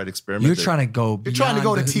diversified experiment. You're that- trying to go. You're trying to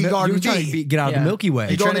go to Tea Garden You're trying to B. get out of the Milky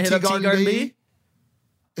Way. You going to hit Tea up Tea Garden Garden B? B?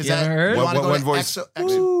 Is You that ever heard? you want to What- go what to voice?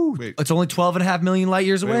 Exo? It's only 12.5 million light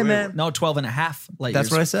years away, wait, man. No, 12 and a half light That's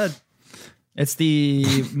years. what I said. It's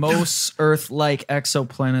the most Earth-like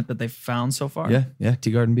exoplanet that they've found so far. Yeah.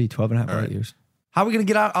 Tea Garden B, 12.5 light years. How are we going to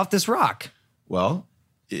get out off this rock? Well,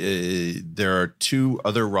 there are two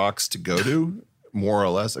other rocks to go to, more or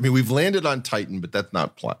less. I mean, we've landed on Titan, but that's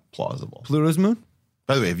not plausible. Pluto's moon?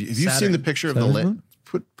 By the way, have you seen Saturn. the picture of the Saturn's land? moon?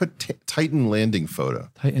 Put Titan landing photo.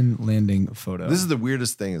 Titan landing photo. This is the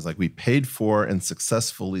weirdest thing. Is like we paid for and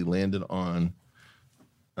successfully landed on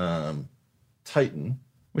Titan.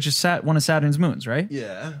 Which is one of Saturn's moons, right?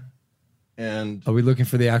 Yeah, and Are we looking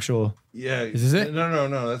for the actual? yeah, Is this it?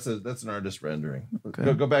 No. That's an artist rendering.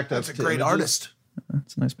 Go back to That's a great images. artist.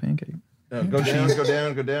 That's a nice pancake. No, go down.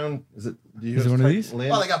 Is it? Do you Is it have one of Titan these?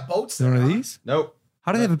 land? Well, they got boats Is there. it one of huh? these? Nope.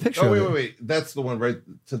 How do they have a picture? Oh, of it? wait. That's the one right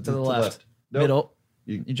to the left. Nope. Middle.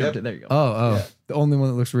 You You jumped yep. it. There you go. Oh, Yeah. the only one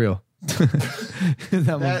that looks real. I'm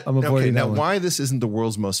avoiding okay, that now one. why this isn't the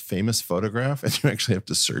world's most famous photograph and you actually have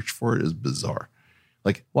to search for it is bizarre.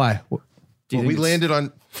 Like, Why? well, we landed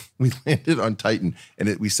on Titan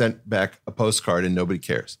and we sent back a postcard and nobody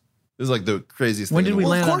cares. was like the craziest When thing. did we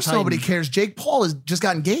Well, land of on course Titan? nobody cares. Jake Paul has just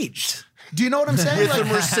got engaged. Do you know what I'm saying? With the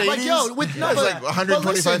Mercedes? Like, yo, with Yeah, it's like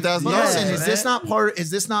 $125,000. Listen, Yeah, is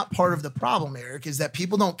this not part of the problem, Eric? Is that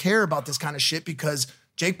people don't care about this kind of shit because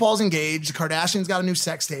Jake Paul's engaged, the Kardashians got a new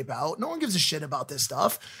sex tape out. No one gives a shit about this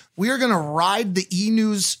stuff. We are gonna ride the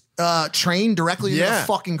E-News train directly into the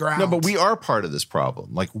fucking ground. No, but we are part of this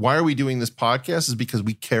problem. Like, why are we doing this podcast? Is because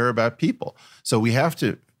we care about people. So we have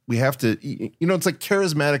to, you know, it's like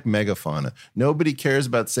charismatic megafauna. Nobody cares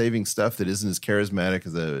about saving stuff that isn't as charismatic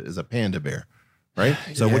as a panda bear, right?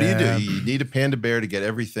 So what do? You need a panda bear to get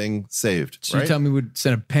everything saved, So right? you tell me we'd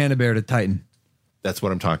send a panda bear to Titan. That's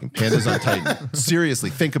what I'm talking. Pandas on Titan.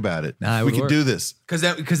 Seriously, think about it. Nah, it we would could work. do this.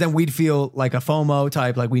 Because then we'd feel like a FOMO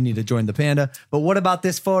type, like we need to join the panda. But what about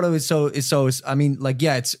this photo? Is so. I mean, like,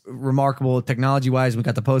 yeah, it's remarkable technology wise. We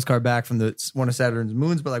got the postcard back from one of Saturn's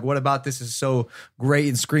moons. But like, what about this is so great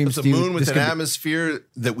and screams It's a to you, moon with this an could be- atmosphere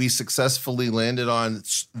that we successfully landed on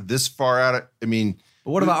this far out. I mean,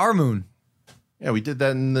 But what about our moon? yeah, we did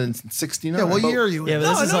that in the 69. yeah, what year are you in?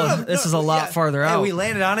 Yeah, but this is a lot farther Hey, out. we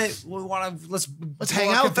landed on it. We want to let's hang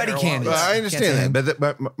blow out confetti there a cannons. while. Well, I Can't say understand that, that.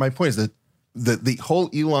 but my point is that the whole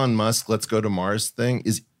Elon Musk "let's go to Mars" thing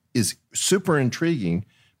is super intriguing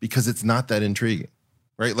because it's not that intriguing,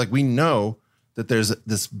 right? Like, we know that there's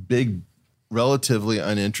this big, relatively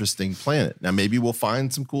uninteresting planet. Now, maybe we'll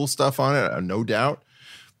find some cool stuff on it, no doubt,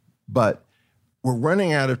 but we're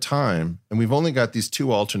running out of time, and we've only got these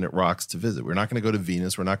 2 alternate rocks to visit. We're not going to go to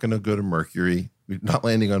Venus. We're not going to go to Mercury. We're not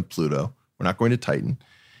landing on Pluto. We're not going to Titan.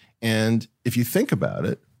 And if you think about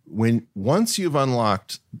it, once you've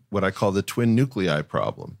unlocked what I call the twin nuclei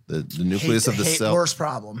problem, the nucleus of the cell. Worst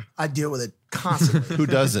problem. I deal with it constantly. Who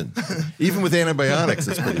doesn't? Even with antibiotics,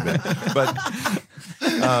 it's pretty bad.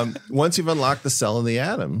 But once you've unlocked the cell and the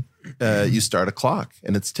atom, you start a clock,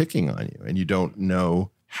 and it's ticking on you, and you don't know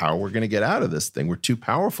how we're going to get out of this thing. We're too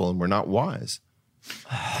powerful, and we're not wise.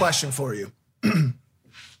 Question for you.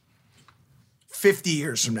 50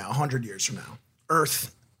 years from now, 100 years from now,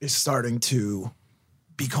 Earth is starting to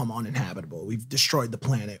become uninhabitable. We've destroyed the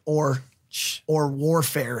planet, or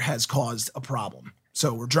warfare has caused a problem.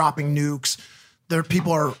 So we're dropping nukes.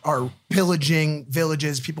 People are pillaging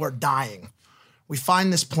villages. People are dying. We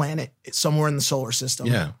find this planet somewhere in the solar system.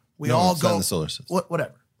 Yeah. We No, all it's go not in the solar system.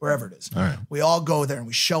 Whatever, wherever it is. All right. We all go there and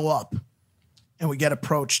we show up, and we get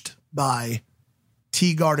approached by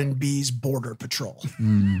Tea Garden Bee's border patrol.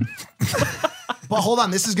 But hold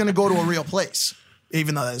on, this is going to go to a real place,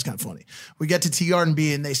 even though that is kind of funny. We get to Tea Garden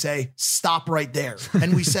Bee and they say, "Stop right there."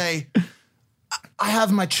 And we say, "I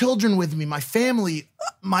have my children with me, my family.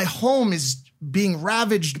 My home is being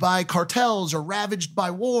ravaged by cartels or ravaged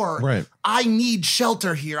by war. Right. I need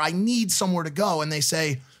shelter here. I need somewhere to go." And they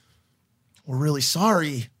say, "We're really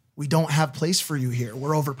sorry. We don't have place for you here.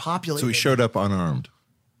 We're overpopulated." So we showed up unarmed.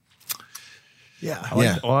 Yeah.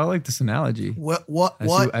 Yeah. Well, I like this analogy.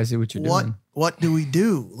 I see what you're doing. What do we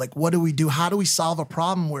do? Like, what do we do? How do we solve a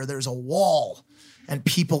problem where there's a wall and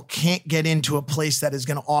people can't get into a place that is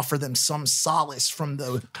going to offer them some solace from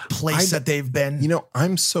the place that they've been? You know,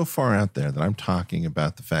 I'm so far out there that I'm talking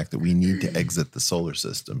about the fact that we need to exit the solar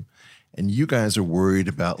system. And you guys are worried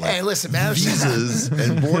about, like, Hey, listen, man. visas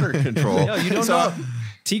and border control. No, you don't know.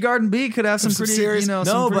 Tea Garden Bee could have some pretty serious-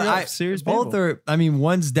 serious both people. are. I mean,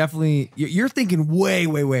 one's definitely. You're thinking way,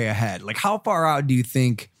 way, way ahead. Like, how far out do you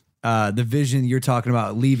think the vision you're talking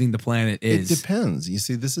about leaving the planet It is? depends. You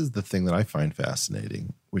see, this is the thing that I find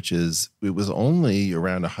fascinating, which is it was only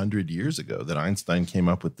around 100 years ago that Einstein came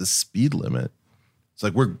up with the speed limit. It's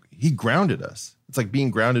like he grounded us. It's like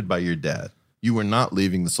being grounded by your dad. You were not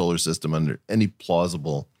leaving the solar system under any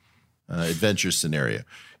plausible adventure scenario.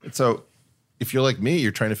 And so if you're like me,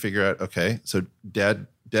 you're trying to figure out, okay, so dad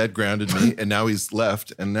grounded me and now he's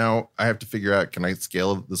left. And now I have to figure out, can I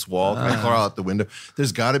scale this wall? Can I crawl out the window?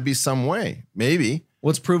 There's got to be some way. Maybe.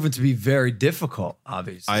 What's proven to be very difficult,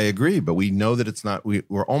 obviously. I agree, but we know that it's not,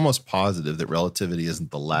 we're almost positive that relativity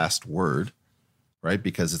isn't the last word, right?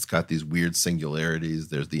 Because it's got these weird singularities.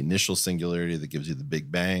 There's the initial singularity that gives you the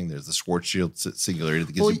Big Bang. There's the Schwarzschild singularity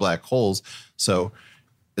that gives you black holes. So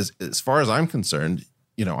as far as I'm concerned,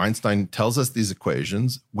 you know, Einstein tells us these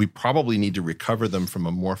equations. We probably need to recover them from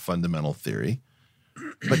a more fundamental theory.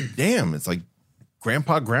 But damn, it's like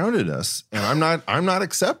Grandpa grounded us, and I'm not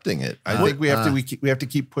accepting it. I think we have to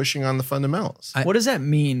keep pushing on the fundamentals. What does that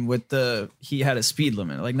mean with he had a speed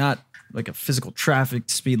limit? Like, not like a physical traffic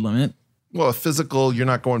speed limit. Well, a physical, you're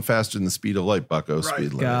not going faster than the speed of light, bucko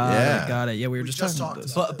speed limit. Got it. Yeah, we were just talking about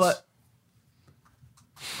this. but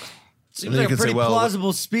seems then you like a could say, pretty well,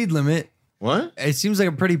 plausible speed limit. What? It seems like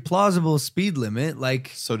a pretty plausible speed limit.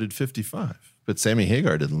 Like, So did 55. but Sammy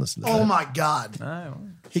Hagar didn't listen to that. Oh my God.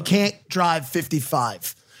 He can't drive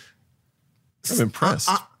 55. I'm impressed.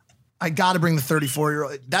 I got to bring the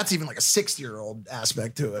 34-year-old. That's even like a 60-year-old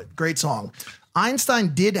aspect to it. Great song.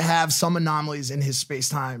 Einstein did have some anomalies in his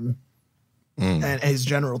space-time and his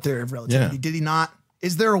general theory of relativity. Yeah. Did he not?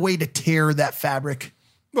 Is there a way to tear that fabric?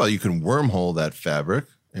 Well, you can wormhole that fabric.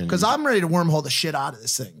 Because I'm ready to wormhole the shit out of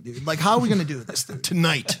this thing, dude. Like, how are we going to do this, dude?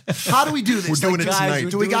 Tonight. How do we do this? We're doing it tonight.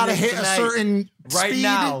 Do we got to hit a certain right speed?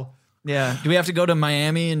 now. Yeah. Do we have to go to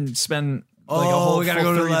Miami and spend like a whole we gotta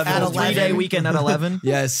go to 11. At 3-day 11? weekend at 11?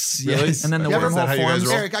 Yes. Really? Yes. And then the You ever Is that how you guys wormhole roll?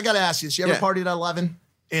 forms. Eric, I got to ask you this. You ever Yeah. partied at 11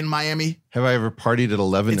 in Miami? Have I ever partied at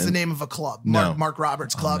 11? It's the and- name of a club, No. Mark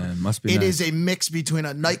Roberts Club. man, must be It nice. is a mix between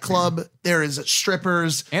a nightclub. There is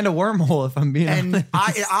strippers. And a wormhole, if I'm being And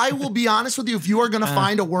honest. I will be honest with you, if you are going to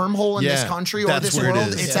find a wormhole in this Yeah, country or that's this where it world,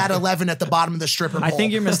 is. it's at 11 at the bottom of the stripper I pole.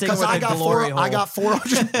 think you're mistaken 'Cause with I a got glory I got hole.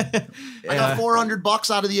 400. I got $400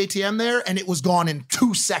 out of the ATM there, and it was gone in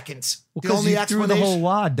 2 seconds. The Because only you threw the explanation. whole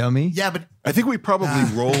wad, dummy. Yeah, but I think we probably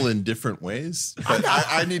roll in different ways. But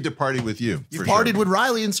I need to party with you. you for partied sure. with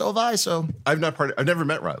Riley, and so have I. So, I've not partied. I've never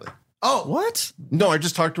met Riley. oh, What? No, I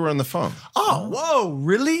just talked to her on the phone. oh, Whoa,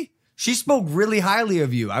 really? She spoke really highly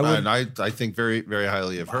of you. I would. And I think very, very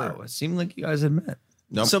highly of her. Wow, it seemed like you guys had met.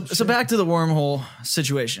 No, So back to the wormhole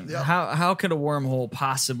situation. How could a wormhole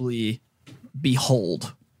possibly be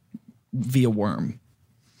holed via worm?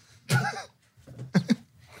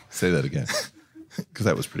 say that again because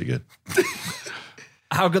that was pretty good.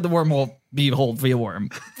 How could the wormhole be holed via worm?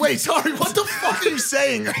 wait, sorry. What the fuck are you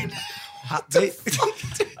saying right now?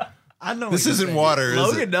 I know This isn't water, is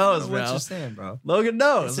Logan it? knows, what bro. you're saying, bro. Logan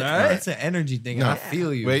knows, all right? It's an energy thing. And I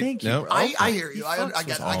feel you. Wait, Thank you, no. bro. I hear you. I got it. I All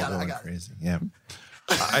got it. I going got it. crazy. Yeah.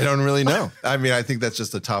 I don't really know. I mean, I think that's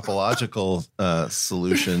just a topological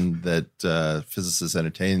solution that physicists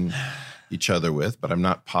entertain each other with, but I'm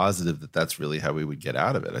not positive that that's really how we would get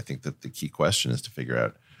out of it. I think that the key question is to figure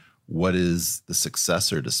out what is the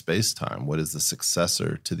successor to space-time? What is the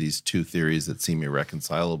successor to these two theories that seem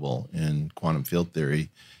irreconcilable in quantum field theory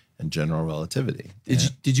and general relativity?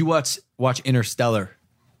 Did you watch Interstellar?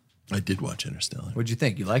 I did watch Interstellar. What'd you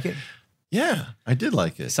think? You like it? Yeah, I did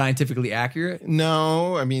like it. Scientifically accurate?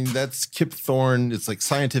 No, I mean that's Kip Thorne. It's like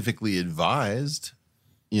scientifically advised.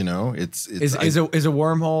 You know, it's Is a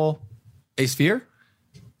wormhole a sphere?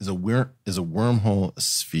 is a wormhole a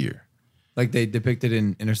sphere? Like they depicted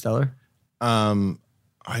in Interstellar?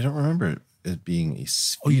 I don't remember it being a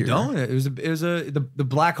sphere. Oh, you don't? It was the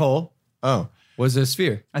black hole Oh, was a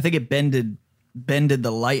sphere. I think it bended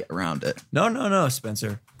the light around it. No,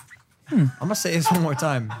 Spencer. I'm gonna say this one more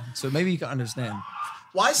time, so maybe you can understand.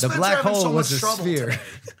 Why is The Spencer black having hole so was much a trouble sphere. today?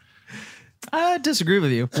 I disagree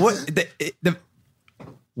with you.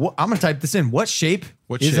 What I'm gonna type this in. What shape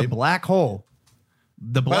What is a shape? black hole?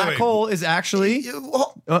 The black wait. hole is actually,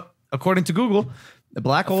 according to Google, the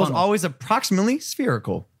black hole is funnel. always approximately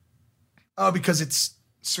spherical. Oh, because it's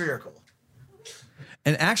spherical.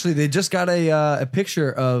 And actually, they just got a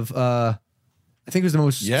picture of I think it was the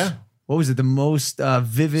most What was it? The most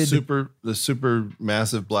vivid the super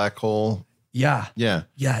massive black hole. Yeah. Yeah,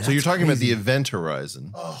 Yeah, So you're that's talking about crazy. the event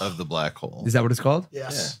horizon of the black hole. Is that what it's called?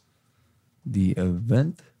 Yes. The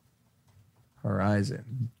event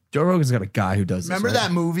horizon. Joe Rogan's got a guy who does Remember this. right?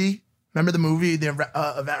 that movie? Remember the movie, the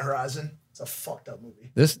Event Horizon? It's a fucked up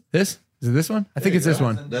movie. This? Is it this one? I think it's this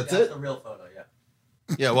one. That's it. The real photo, yeah.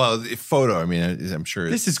 Yeah. Well, the photo. I mean, I'm sure.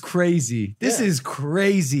 This is crazy. This is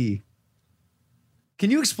crazy.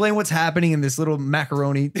 Can you explain what's happening in this little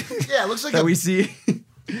macaroni Yeah, it looks like that a we see?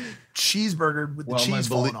 cheeseburger with the cheese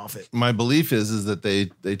falling off it. My belief is that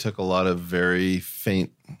they took a lot of very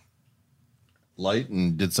faint light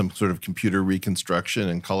and did some sort of computer reconstruction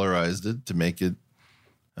and colorized it to make it.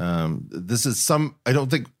 This is some. I don't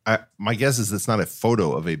think. My guess is it's not a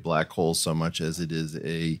photo of a black hole so much as it is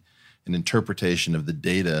an interpretation of the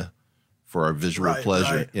data for our visual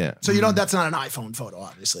pleasure. right. Yeah. So you don't. That's not an iPhone photo,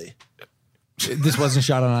 obviously. This wasn't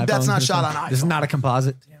shot on iPhone. That's not shot on This is iPhone. not a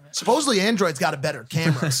composite. Supposedly Android's got a better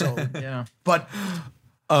camera. So Yeah. but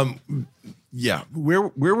Yeah. Where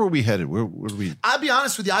were we headed? Where were we? I'll be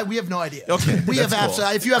honest with you, we have no idea. Okay, we have that's cool.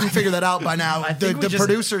 absolutely. If you haven't figured that out by now, the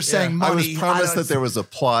producer's saying money. I was promised don't- that there was a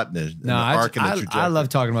plot and an No, arc and a trajectory. I love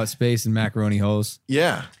talking about space and macaroni holes.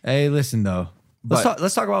 Yeah. Hey, listen though. But-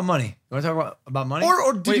 Let's talk about money. You want to talk about money?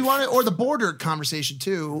 Or did you want to? Or the border conversation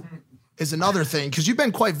too is another thing because you've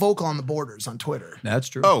been quite vocal on the borders on Twitter. That's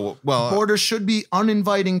true. Oh well. Borders should be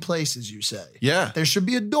uninviting places. You say. Yeah. There should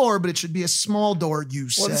be a door, but it should be a small door. You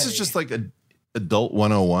say. Well, this is just like a adult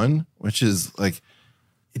 101, which is like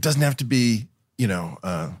it doesn't have to be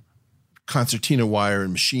concertina wire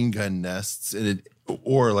and machine gun nests,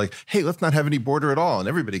 or like, hey, let's not have any border at all and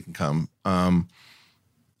everybody can come.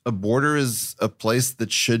 A border is a place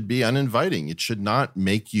that should be uninviting. It should not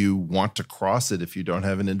make you want to cross it if you don't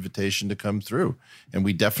have an invitation to come through. And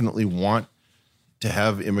we definitely want to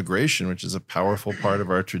have immigration, which is a powerful part of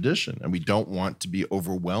our tradition. And we don't want to be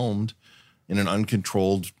overwhelmed in an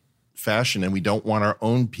uncontrolled fashion. And we don't want our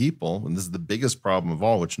own people, and this is the biggest problem of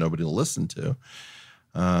all, which nobody will listen to.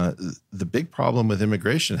 The big problem with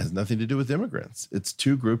immigration has nothing to do with immigrants. It's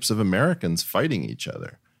two groups of Americans fighting each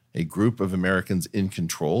other. A group of Americans in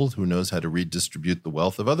control who knows how to redistribute the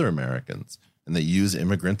wealth of other Americans. And they use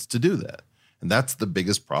immigrants to do that. And that's the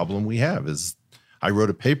biggest problem we have. Is I wrote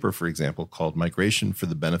a paper, for example, called Migration for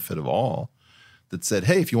the Benefit of All, that said,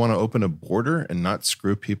 hey, if you want to open a border and not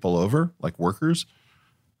screw people over like workers,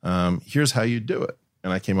 here's how you do it.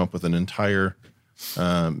 And I came up with an entire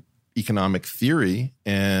economic theory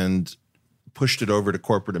and pushed it over to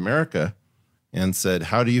corporate America and said,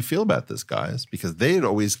 how do you feel about this, guys? Because they had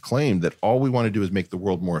always claimed that all we want to do is make the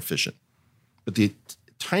world more efficient. But the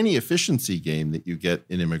tiny efficiency gain that you get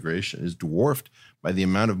in immigration is dwarfed by the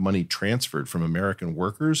amount of money transferred from American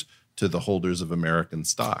workers to the holders of American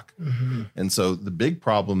stock. Mm-hmm. And so the big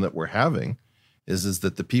problem that we're having is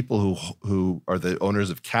that the people who are the owners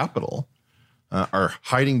of capital are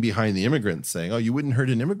hiding behind the immigrants saying, oh, you wouldn't hurt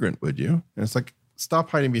an immigrant, would you? And it's like,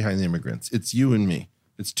 stop hiding behind the immigrants. It's you and me.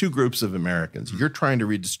 It's two groups of Americans. You're trying to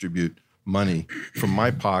redistribute money from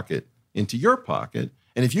my pocket into your pocket.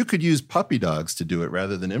 And if you could use puppy dogs to do it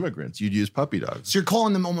rather than immigrants, you'd use puppy dogs. So you're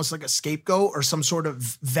calling them almost like a scapegoat or some sort of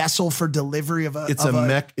vessel for delivery of a...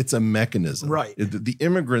 It's a mechanism. Right. The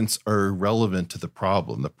immigrants are irrelevant to the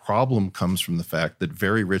problem. The problem comes from the fact that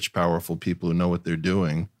very rich, powerful people who know what they're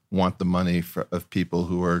doing want the money of people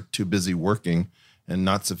who are too busy working and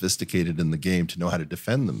not sophisticated in the game to know how to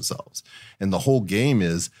defend themselves. And the whole game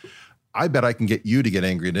is, I bet I can get you to get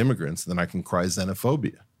angry at immigrants, then I can cry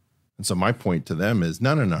xenophobia. And so my point to them is,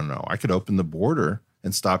 no. I could open the border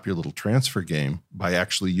and stop your little transfer game by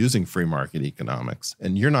actually using free market economics.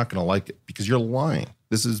 And you're not going to like it because you're lying.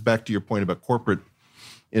 This is back to your point about corporate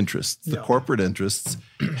interests. The corporate interests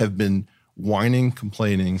have been whining,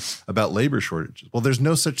 complaining about labor shortages. Well, there's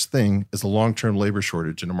no such thing as a long-term labor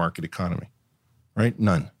shortage in a market economy. Right?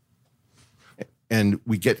 None. And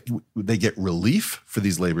they get relief for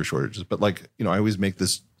these labor shortages. But like, I always make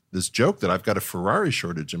this joke that I've got a Ferrari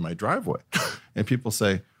shortage in my driveway. And people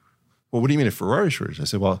say, well, what do you mean a Ferrari shortage? I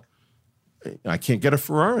say, well, I can't get a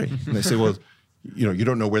Ferrari. And they say, well, you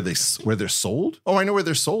don't know where they're sold? Oh, I know where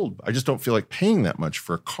they're sold. I just don't feel like paying that much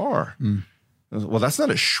for a car. Well, that's not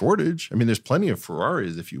a shortage. I mean, there's plenty of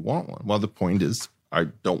Ferraris if you want one. Well, the point is, I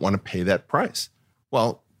don't want to pay that price.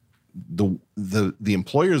 Well, the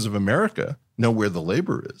employers of America know where the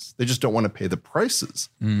labor is. They just don't want to pay the prices.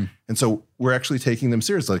 And so we're actually taking them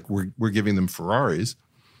serious. Like we're giving them Ferraris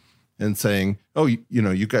and saying, oh,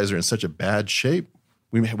 you guys are in such a bad shape.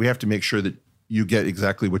 We have to make sure that you get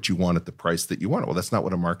exactly what you want at the price that you want. Well, that's not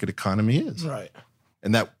what a market economy is. Right.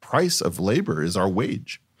 And that price of labor is our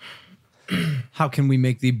wage. How can we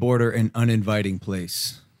make the border an uninviting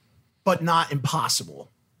place? But not impossible.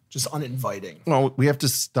 Just uninviting. Well, we have to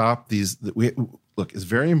stop these. Look, it's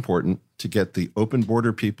very important to get the open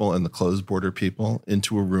border people and the closed border people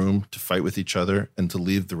into a room to fight with each other and to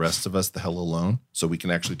leave the rest of us the hell alone so we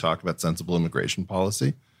can actually talk about sensible immigration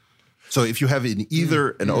policy. So if you have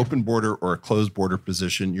either an open border or a closed border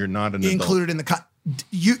position, you're not an included in the...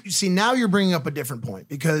 You see, now you're bringing up a different point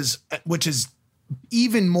which is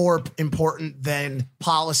even more important than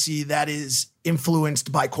policy that is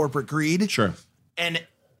influenced by corporate greed. Sure. And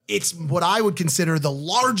it's what I would consider the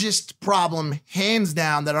largest problem, hands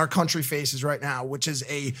down, that our country faces right now, which is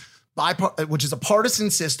a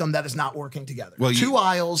partisan system that is not working together. Well, two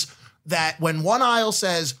aisles that when one aisle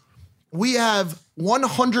says we have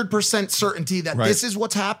 100% certainty that this is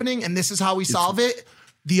what's happening and this is how we solve it,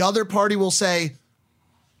 the other party will say,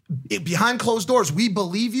 behind closed doors, we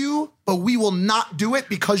believe you, but we will not do it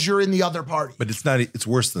because you're in the other party. But it's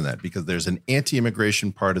worse than that because there's an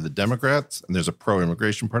anti-immigration part of the Democrats and there's a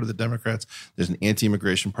pro-immigration part of the Democrats. There's an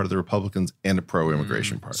anti-immigration part of the Republicans and a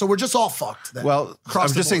pro-immigration part. So we're just all fucked then. Well,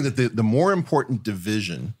 I'm just saying that the more important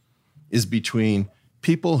division is between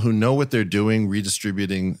people who know what they're doing,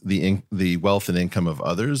 redistributing the wealth and income of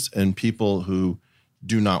others, and people who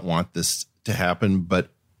do not want this to happen, but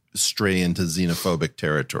stray into xenophobic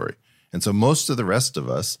territory. And so most of the rest of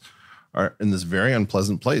us are in this very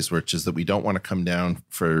unpleasant place, which is that we don't want to come down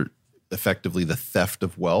for effectively the theft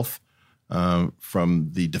of wealth from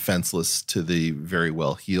the defenseless to the very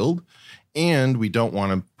well-heeled. And we don't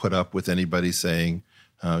want to put up with anybody saying,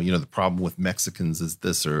 The problem with Mexicans is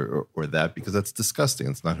this or that, because that's disgusting.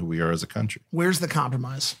 It's not who we are as a country. Where's the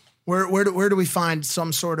compromise? Where do we find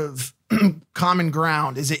some sort of common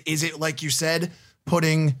ground? Is it like you said,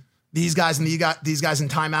 putting these guys and these guys in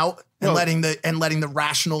timeout and letting the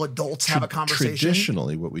rational adults have a conversation?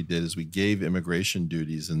 Traditionally, what we did is we gave immigration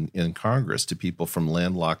duties in Congress to people from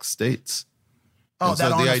landlocked states. Oh,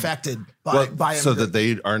 that aren't affected by so that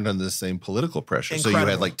they aren't under the same political pressure. Incredible. So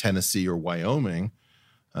you had like Tennessee or Wyoming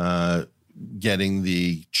getting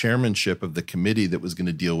the chairmanship of the committee that was going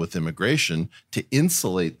to deal with immigration to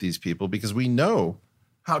insulate these people, because we know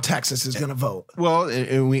how Texas is going to vote. Well,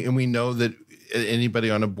 and we know that anybody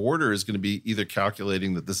on a border is going to be either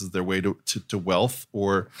calculating that this is their way to wealth,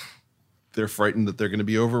 or they're frightened that they're going to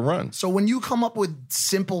be overrun. So when you come up with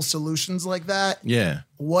simple solutions like that,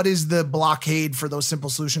 what is the blockade for those simple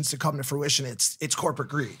solutions to come to fruition? It's corporate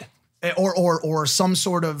greed, or some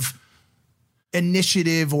sort of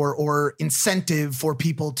initiative or incentive for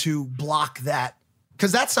people to block that,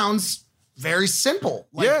 because that sounds very simple.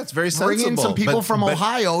 Like, it's very sensible. Bring in some people from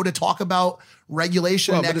Ohio to talk about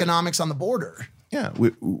regulation and economics on the border. Yeah,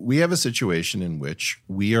 we have a situation in which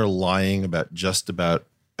we are lying about just about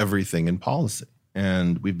everything in policy,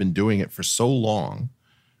 and we've been doing it for so long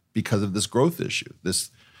because of this growth issue.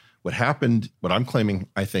 What I'm claiming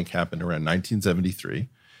I think happened around 1973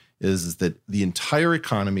 is that the entire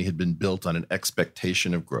economy had been built on an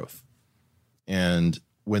expectation of growth. And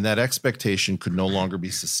when that expectation could no longer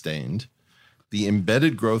be sustained, the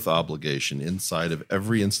embedded growth obligation inside of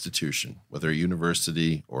every institution, whether a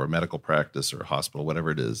university or a medical practice or a hospital,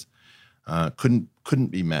 whatever it is,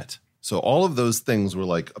 couldn't be met. So all of those things were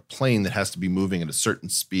like a plane that has to be moving at a certain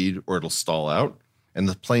speed or it'll stall out. And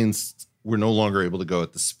the planes were no longer able to go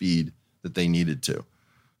at the speed that they needed to.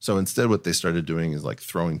 So instead, what they started doing is like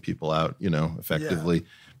throwing people out, effectively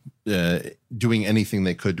doing anything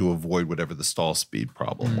they could to avoid whatever the stall speed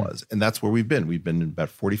problem was. And that's where we've been. We've been in about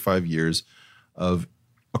 45 years of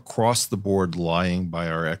across the board lying by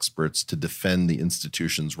our experts to defend the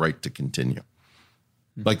institution's right to continue.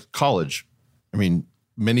 Like college. I mean,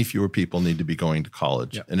 many fewer people need to be going to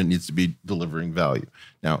college, and it needs to be delivering value.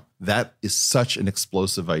 Now, that is such an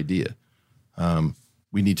explosive idea.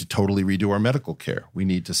 We need to totally redo our medical care. We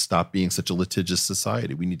need to stop being such a litigious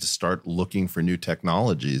society. We need to start looking for new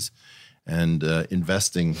technologies and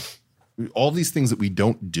investing. All these things that we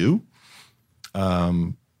don't do,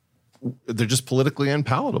 they're just politically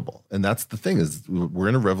unpalatable. And that's the thing, is we're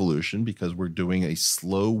in a revolution because we're doing a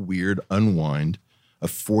slow, weird unwind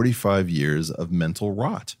of 45 years of mental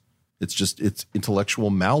rot. It's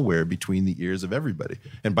intellectual malware between the ears of everybody.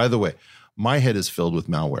 And by the way, my head is filled with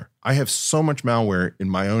malware. I have so much malware in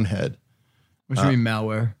my own head. What do you mean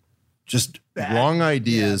malware? Just wrong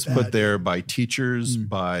ideas put there by teachers,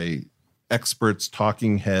 by experts,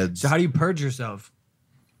 talking heads. So how do you purge yourself?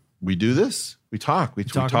 We do this. We talk. We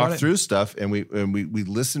talk through stuff, and we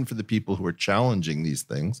listen for the people who are challenging these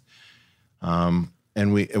things.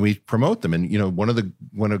 And we promote them. And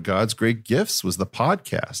one of God's great gifts was the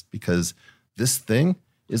podcast, because this thing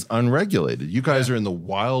is unregulated. You guys are in the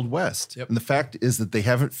Wild West. Yep. And the fact is that they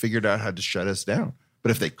haven't figured out how to shut us down.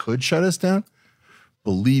 But if they could shut us down,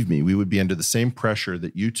 believe me, we would be under the same pressure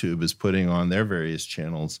that YouTube is putting on their various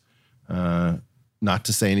channels, not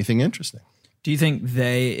to say anything interesting. Do you think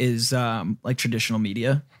they is like traditional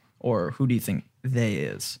media, or who do you think they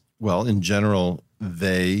is? Well, in general,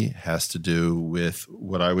 they has to do with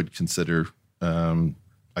what I would consider,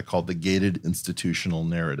 I call the gated institutional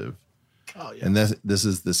narrative. Oh, yeah. And this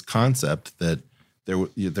is this concept that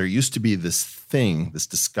there used to be this thing, this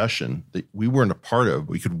discussion that we weren't a part of.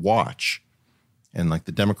 We could watch, and like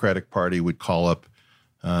the Democratic Party would call up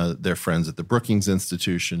their friends at the Brookings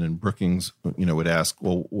Institution, and Brookings, would ask,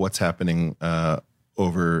 well, what's happening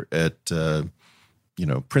over at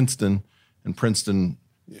Princeton, and Princeton.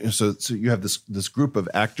 So you have this group of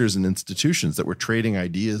actors and institutions that were trading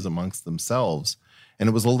ideas amongst themselves, and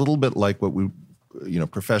it was a little bit like what we,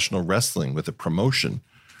 professional wrestling with a promotion,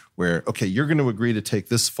 where you're going to agree to take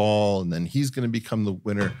this fall, and then he's going to become the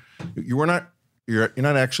winner. You're not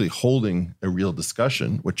actually holding a real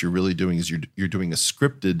discussion. What you're really doing is you're doing a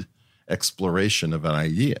scripted exploration of an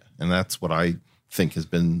idea, and that's what I think has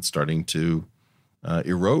been starting to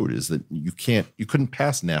erode. Is that you couldn't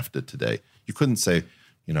pass NAFTA today. You couldn't say,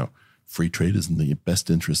 free trade is in the best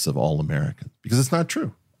interests of all Americans, because it's not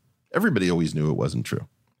true. Everybody always knew it wasn't true.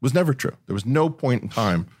 It was never true. There was no point in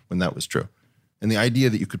time when that was true. And the idea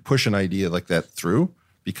that you could push an idea like that through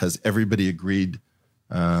because everybody agreed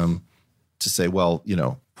to say, well,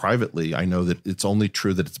 privately, I know that it's only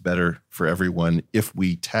true that it's better for everyone if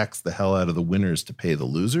we tax the hell out of the winners to pay the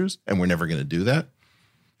losers, and we're never going to do that.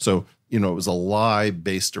 So, it was a lie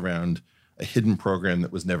based around a hidden program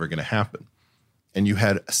that was never going to happen. And you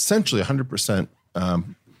had essentially 100%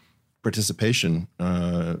 participation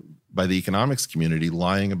by the economics community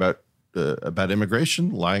lying about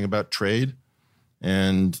immigration, lying about trade,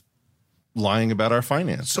 and lying about our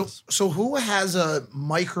finances. So who has a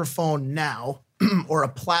microphone now or a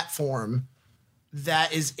platform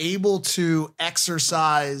that is able to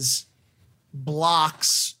exercise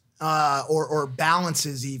blocks or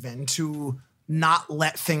balances even to not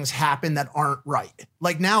let things happen that aren't right?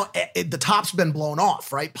 Like now the top's been blown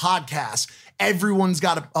off, right? Podcasts, everyone's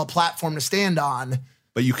got a platform to stand on.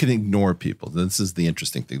 But you can ignore people. This is the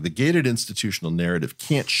interesting thing. The gated institutional narrative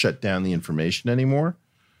can't shut down the information anymore.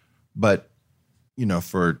 But,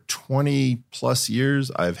 for 20 plus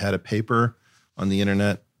years, I've had a paper on the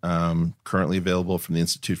internet currently available from the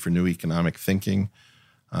Institute for New Economic Thinking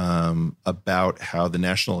about how the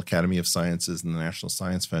National Academy of Sciences and the National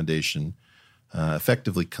Science Foundation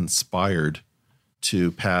effectively conspired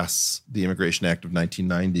to pass the Immigration Act of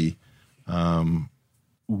 1990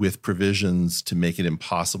 with provisions to make it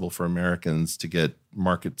impossible for Americans to get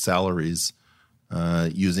market salaries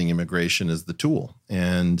using immigration as the tool.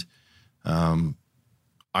 And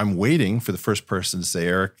I'm waiting for the first person to say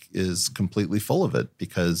Eric is completely full of it,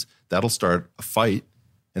 because that'll start a fight,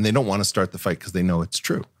 and they don't want to start the fight because they know it's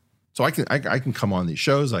true. So I can come on these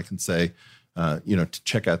shows. I can say, to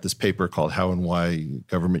check out this paper called "How and Why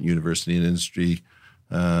Government, University, and Industry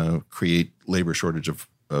Create Labor Shortage of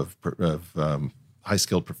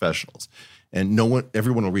high-skilled professionals," and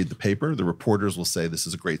everyone will read the paper. The reporters will say, "This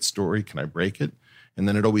is a great story. Can I break it?" And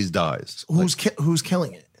then it always dies. Who's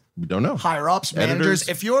killing it? We don't know. Higher ups, managers.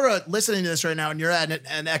 If you're listening to this right now and you're at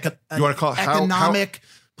an you want to call it economic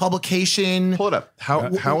publication, pull it up. How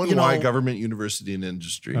and why government, university, and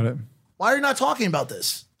industry. Why are you not talking about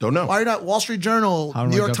this? Don't know. Why are you not Wall Street Journal,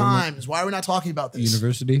 New York Times? Why are we not talking about this?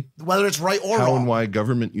 University, whether it's right or wrong. How and why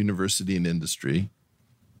government, university, and industry.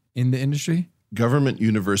 In the industry. Government,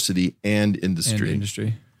 university, and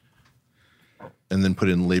industry. And then put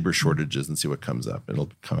in labor shortages and see what comes up. It'll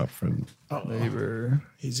come up from labor.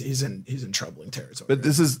 He's in troubling territory. But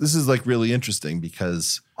this is like really interesting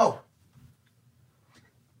because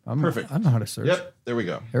perfect. I know how to search. Yep, there we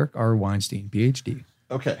go. Eric R. Weinstein, PhD.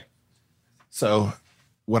 Okay. So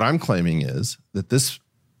what I'm claiming is that this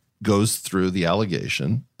goes through the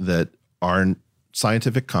allegation that our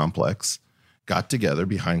scientific complex got together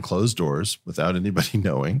behind closed doors without anybody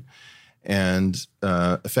knowing, and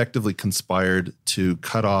effectively conspired to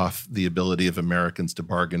cut off the ability of Americans to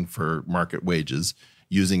bargain for market wages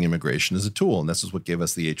using immigration as a tool. And this is what gave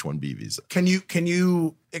us the H-1B visa. Can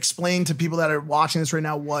you explain to people that are watching this right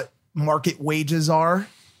now what market wages are?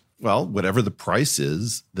 Well, whatever the price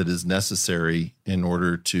is that is necessary in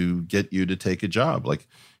order to get you to take a job. Like,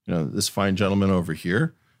 this fine gentleman over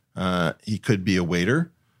here, he could be a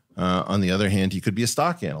waiter. On the other hand, he could be a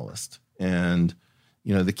stock analyst. And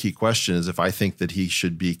the key question is, if I think that he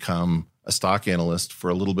should become a stock analyst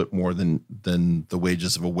for a little bit more than the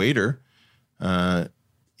wages of a waiter,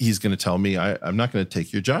 he's going to tell me I'm not going to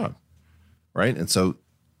take your job, right? And so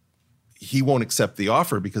he won't accept the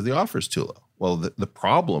offer because the offer is too low. Well, the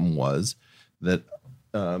problem was that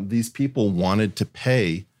these people wanted to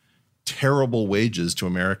pay terrible wages to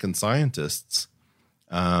American scientists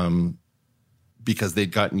because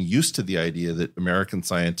they'd gotten used to the idea that American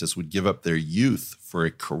scientists would give up their youth for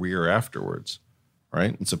a career afterwards,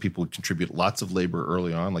 right? And so people would contribute lots of labor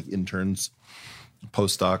early on, like interns,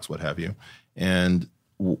 postdocs, what have you. And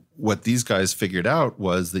what these guys figured out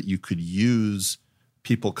was that you could use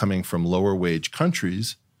people coming from lower wage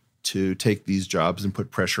countries to take these jobs and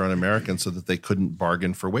put pressure on Americans so that they couldn't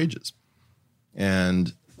bargain for wages.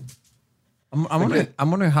 And I'm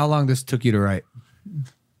wondering how long this took you to write.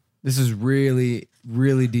 This is really,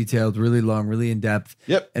 really detailed, really long, really in depth.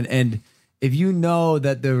 Yep. And if you know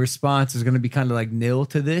that the response is going to be kind of like nil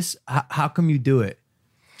to this, how come you do it?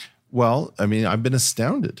 Well, I mean, I've been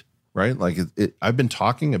astounded, right? Like I've been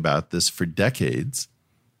talking about this for decades,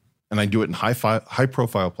 and I do it in high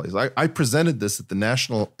profile places. I presented this at the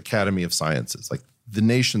National Academy of Sciences, like the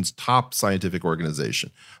nation's top scientific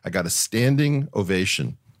organization. I got a standing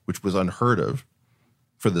ovation, which was unheard of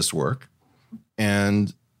for this work.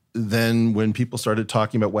 And then when people started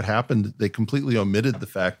talking about what happened, they completely omitted the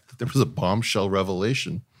fact that there was a bombshell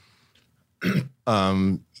revelation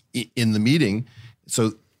in the meeting.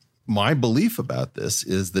 So my belief about this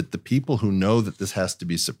is that the people who know that this has to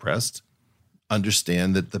be suppressed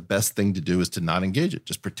understand that the best thing to do is to not engage it.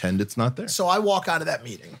 Just pretend it's not there. So I walk out of that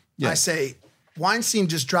meeting. Yeah. I say, Weinstein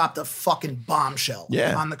just dropped a fucking bombshell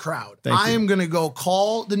on the crowd. Thank you. am going to go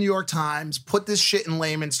call the New York Times, put this shit in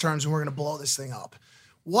layman's terms, and we're going to blow this thing up.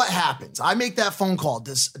 What happens? I make that phone call.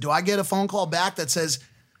 Do I get a phone call back that says,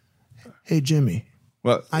 "Hey, Jimmy,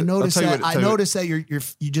 Well, I noticed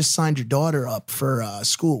that you just signed your daughter up for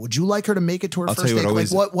school. Would you like her to make it to her I'll first tell you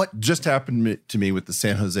day?" what just happened to me with the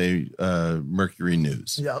San Jose Mercury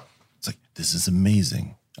News. Yep. It's like, this is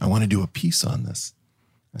amazing. I want to do a piece on this.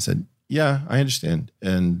 I said, yeah, I understand.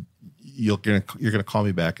 And you're gonna call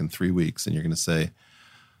me back in 3 weeks and you're gonna say,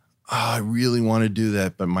 I really want to do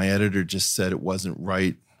that, but my editor just said it wasn't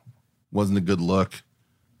right, wasn't a good look.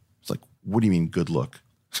 It's like, what do you mean good look?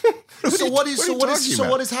 What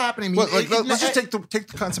is happening? Well, let's just take the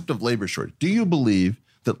concept of labor shortage. Do you believe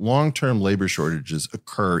that long-term labor shortages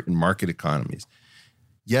occur in market economies?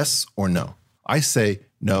 Yes or no? I say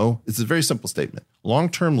no. It's a very simple statement.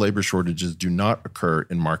 Long-term labor shortages do not occur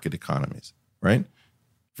in market economies, right?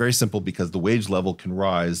 Very simple, because the wage level can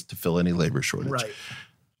rise to fill any labor shortage. Right.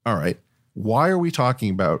 All right. Why are we talking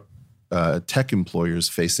about tech employers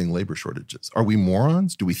facing labor shortages? Are we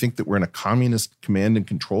morons? Do we think that we're in a communist command and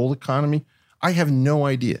control economy? I have no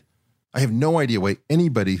idea. I have no idea why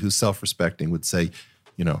anybody who's self-respecting would say,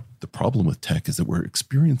 the problem with tech is that we're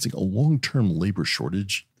experiencing a long-term labor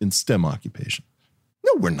shortage in STEM occupation.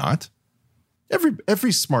 No, we're not.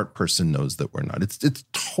 Every smart person knows that we're not. It's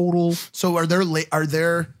total. So are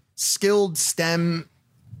there skilled STEM,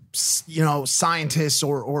 scientists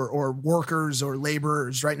or workers or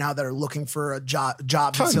laborers right now that are looking for a job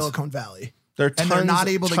in Silicon Valley? They're not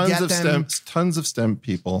able to get them. Tons of STEM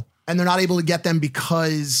people, and they're not able to get them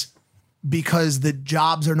because the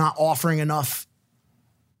jobs are not offering enough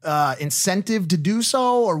incentive to do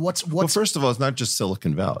so, or what's well, first of all, it's not just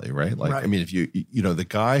Silicon Valley, right? Like, right. I mean, if the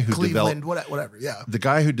guy who Cleveland, developed whatever, yeah, the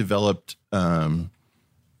guy who developed put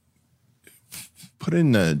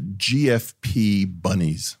in GFP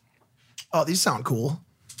bunnies. Oh, these sound cool.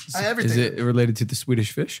 Is it related to the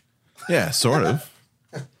Swedish fish? Yeah, sort of.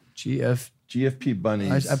 GFP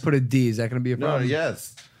bunnies. I put a D. Is that going to be a problem? No,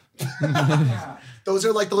 yes. Those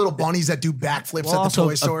are like the little bunnies that do backflips at the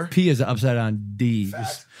toy store. A P is an upside down D. All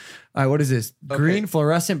right, what is this? Green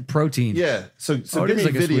fluorescent protein. Yeah. So it give is me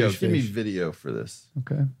like a video. Swedish Give me fish. video for this.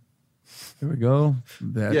 Okay. Here we go.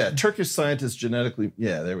 Yeah, Turkish scientists genetically.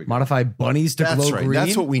 Yeah, there we go. Modify bunnies to That's glow right. green.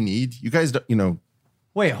 That's what we need. You guys,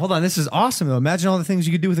 Wait, hold on. This is awesome though. Imagine all the things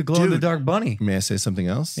you could do with a glow in the dark bunny. May I say something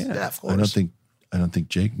else? Yeah, of course. I don't think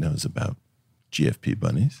Jake knows about GFP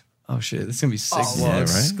bunnies. Oh shit, this is gonna be sick. Oh, yeah,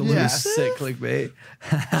 right? Sick clickbait.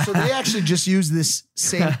 So they actually just use this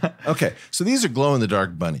same. Okay, so these are glow in the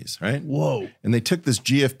dark bunnies, right? Whoa. And they took this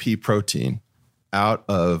GFP protein out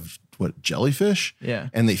of jellyfish? Yeah.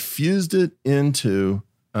 And they fused it into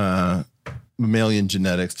mammalian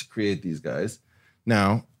genetics to create these guys.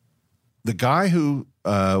 Now, the guy who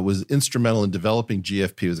was instrumental in developing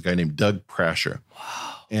GFP was a guy named Doug Prasher.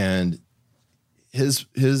 Wow. And his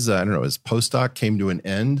postdoc came to an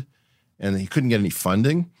end, and he couldn't get any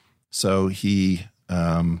funding. So he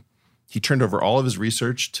turned over all of his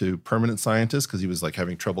research to permanent scientists because he was like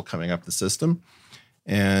having trouble coming up the system.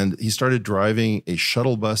 And he started driving a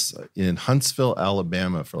shuttle bus in Huntsville,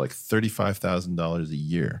 Alabama for like $35,000 a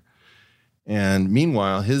year. And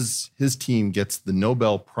meanwhile, his team gets the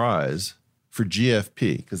Nobel Prize for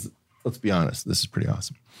GFP because let's be honest, this is pretty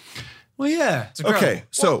awesome. Well, yeah. Okay,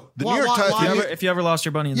 so the New York Times. If you ever lost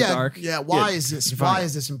your bunny in the dark, Why is this? Why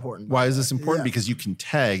is this important? Why is this important? Yeah. Because you can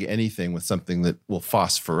tag anything with something that will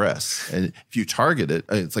phosphoresce, and if you target it,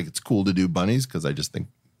 it's cool to do bunnies because I just think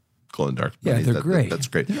glow in the dark bunnies. Yeah, they're great. That's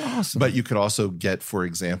great. They're awesome. But you could also get, for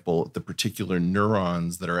example, the particular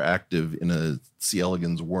neurons that are active in a C.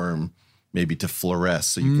 elegans worm, maybe to fluoresce,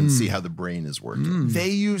 so you can see how the brain is working. They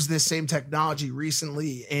use this same technology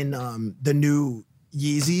recently in the new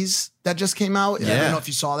Yeezys that just came out. I don't know if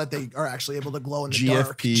you saw that. They are actually able to glow in the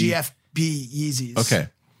dark. GFP Yeezys. Okay,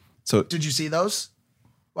 so did you see those?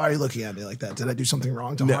 Why are you looking at me like that? Did I do something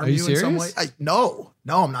wrong to harm are you in some way? serious? No,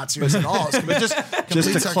 I'm not serious at all. It's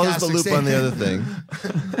just to close the loop on the other thing,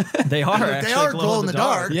 they are they actually are glow in the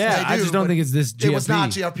dark. Yeah, They I do, just don't but think it's this GFP. It was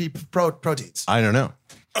not GFP proteins. I don't know.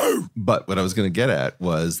 But what I was going to get at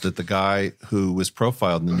was that the guy who was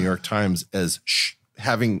profiled in the New York Times as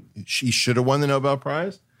he should have won the Nobel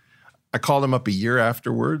Prize. I called him up a year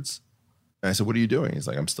afterwards. And I said, what are you doing? He's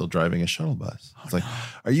like, I'm still driving a shuttle bus. It's like,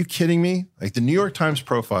 are you kidding me? Like the New York Times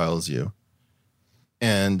profiles you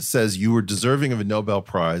and says you were deserving of a Nobel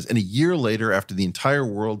Prize. And a year later, after the entire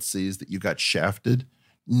world sees that you got shafted,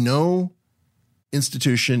 no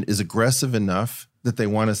institution is aggressive enough that they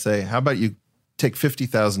want to say, how about you take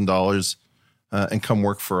 $50,000 and come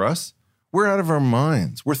work for us? We're out of our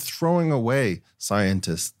minds. We're throwing away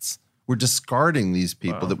scientists. We're discarding these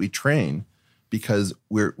people that we train because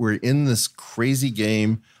we're in this crazy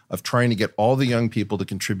game of trying to get all the young people to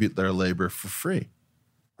contribute their labor for free.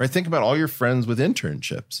 Right? Think about all your friends with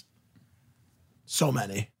internships. So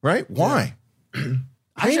many. Right? Why?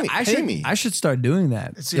 I should start doing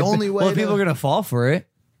that. It's the only way Well, if people are gonna fall for it,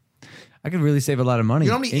 I could really save a lot of money.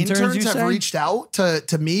 You know how many interns you have say? reached out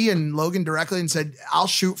to me and Logan directly and said, I'll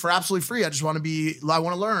shoot for absolutely free. I just want to I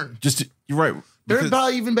want to learn. You're right. There have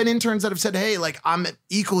probably even been interns that have said, hey, like I'm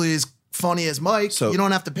equally as funny as Mike. So- you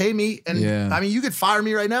don't have to pay me. And I mean, you could fire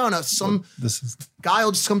me right now and some guy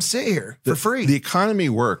will just come sit here for free. The economy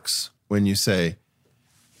works when you say,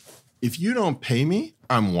 if you don't pay me,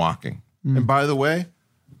 I'm walking. And by the way,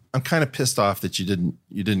 I'm kind of pissed off that you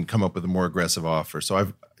didn't come up with a more aggressive offer. So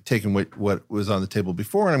I've taken what was on the table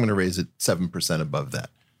before and I'm going to raise it 7% above that.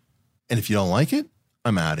 And if you don't like it,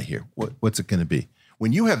 I'm out of here. What's it going to be?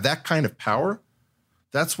 When you have that kind of power,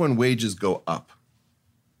 that's when wages go up.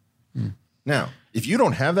 Now, if you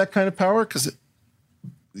don't have that kind of power, because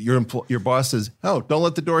your boss says, "Oh, don't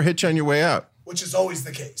let the door hit you on your way out," Which is always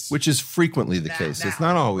the case. which is frequently the case. It's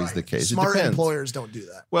not always the case. Smart it depends. employers don't do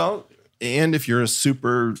that. Well, and if you're a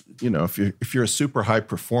super, if you're a super high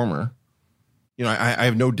performer, I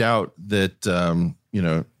have no doubt that I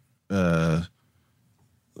don't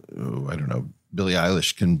know, Billie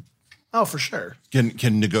Eilish can Oh, for sure.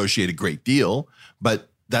 can negotiate a great deal, but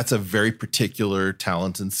that's a very particular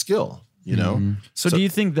talent and skill, So do you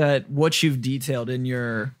think that what you've detailed in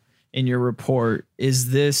your report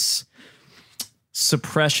is this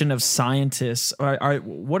suppression of scientists? Or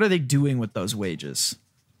what are they doing with those wages?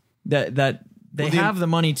 That they have the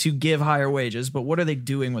money to give higher wages, but what are they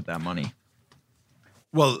doing with that money?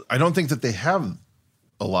 Well, I don't think that they have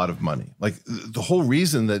a lot of money. Like the whole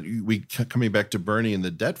reason that coming back to Bernie and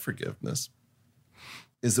the debt forgiveness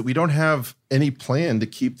is that we don't have any plan to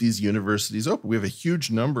keep these universities open. We have a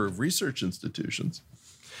huge number of research institutions,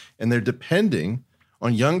 and they're depending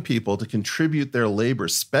on young people to contribute their labor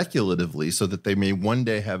speculatively so that they may one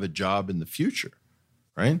day have a job in the future,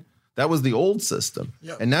 right? That was the old system.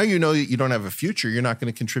 Yep. And now you know that you don't have a future. You're not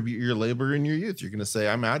going to contribute your labor in your youth. You're going to say,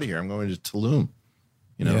 I'm out of here. I'm going to Tulum.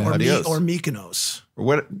 Adios. Or Mykonos. Or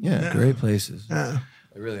what? Yeah. Great places. Yeah.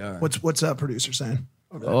 They really are. What's that producer saying?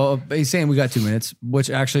 Oh, he's saying we got 2 minutes, which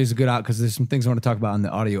actually is a good out because there's some things I want to talk about on the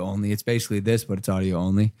audio only. It's basically this, but it's audio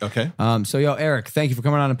only. Okay. So, Eric, thank you for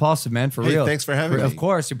coming on Impaulsive, man. For real. Thanks for having me. Of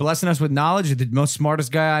course. You're blessing us with knowledge. You're the most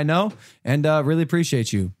smartest guy I know, and really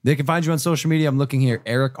appreciate you. They can find you on social media. I'm looking here,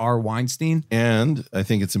 Eric R. Weinstein. And I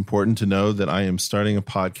think it's important to know that I am starting a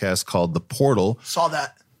podcast called The Portal. Saw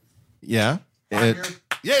that. Yeah.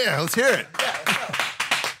 Yeah, let's hear it.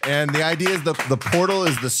 And the idea is the portal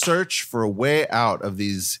is the search for a way out of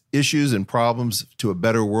these issues and problems to a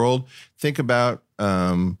better world. Think about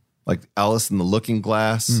like Alice in the Looking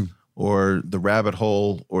Glass or the rabbit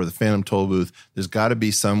hole or the Phantom Toll Booth. There's got to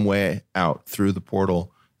be some way out through the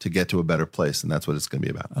portal to get to a better place, and that's what it's going to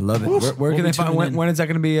be about. I love it. Where can they find? When is that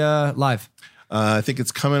going to be live? I think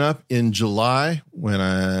it's coming up in July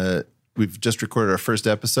when we've just recorded our first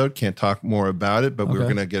episode. Can't talk more about it, but we're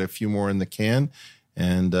going to get a few more in the can.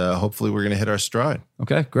 And hopefully we're going to hit our stride.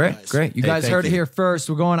 Okay, great, Nice. great. You guys heard it here first.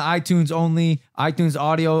 We're going iTunes only, iTunes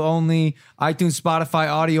audio only, iTunes, Spotify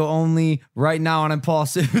audio only right now on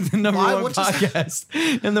Impaulsive, the number one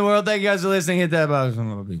podcast in the world. Thank you guys for listening. Hit that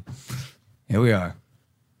button. Here we are.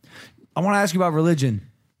 I want to ask you about religion.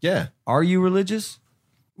 Yeah. Are you religious?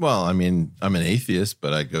 Well, I mean, I'm an atheist,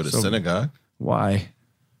 but I go to synagogue. Why?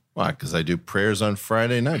 Why? Because I do prayers on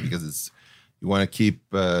Friday night because you want to keep...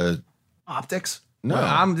 Optics?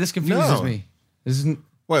 No. This confuses me. This isn't...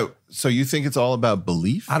 Wait, so you think it's all about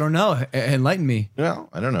belief? I don't know. Enlighten me. Well,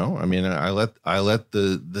 I don't know. I mean, I let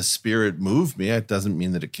the spirit move me. It doesn't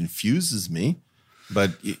mean that it confuses me.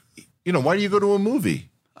 But, why do you go to a movie?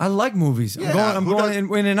 I like movies. Yeah, I'm going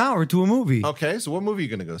in an hour to a movie. Okay, so what movie are you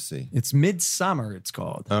going to go see? It's Midsummer, it's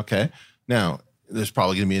called. Okay. Now, there's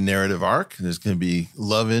probably going to be a narrative arc. There's going to be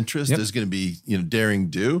love interest. Yep. There's going to be, daring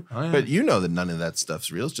do. Oh, yeah. But you know that none of that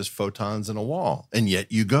stuff's real. It's just photons in a wall. And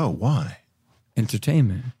yet you go. Why?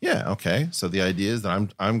 Entertainment. Yeah. Okay. So the idea is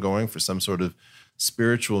that I'm going for some sort of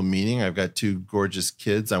spiritual meaning. I've got 2 gorgeous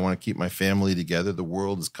kids. I want to keep my family together. The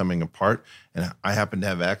world is coming apart. And I happen to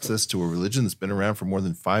have access to a religion that's been around for more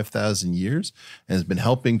than 5,000 years and has been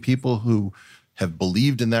helping people who have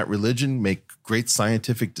believed in that religion make great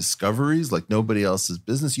scientific discoveries like nobody else's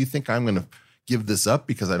business. You think I'm going to give this up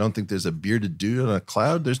because I don't think there's a bearded dude on a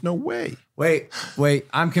cloud? There's no way. Wait.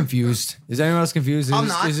 I'm confused. Is anyone else confused? I'm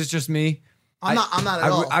not. Is this just me? I'm not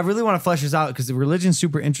at all. I really want to flesh this out because the religion's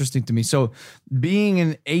super interesting to me. So being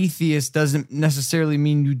an atheist doesn't necessarily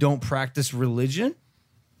mean you don't practice religion.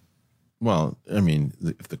 Well, I mean,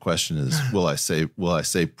 if the question is, will I say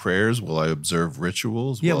prayers? Will I observe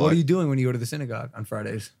rituals? Yeah. What are you doing when you go to the synagogue on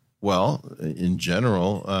Fridays? Well, in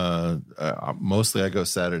general, mostly I go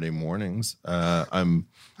Saturday mornings. I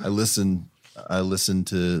listen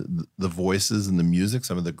to the voices and the music.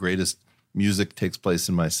 Some of the greatest music takes place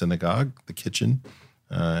in my synagogue, the kitchen,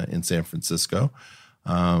 in San Francisco.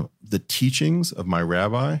 The teachings of my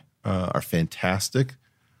rabbi are fantastic.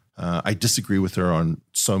 I disagree with her on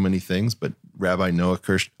so many things, but Rabbi Noah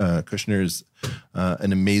Kushner is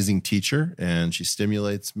an amazing teacher, and she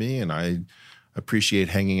stimulates me, and I appreciate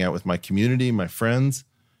hanging out with my community, my friends,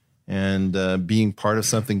 and being part of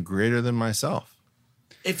something greater than myself.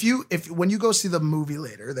 If when you go see the movie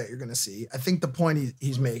later that you're going to see, I think the point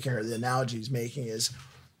he's making, or the analogy he's making, is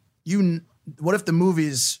what if the movie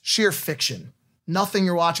is sheer fiction? Nothing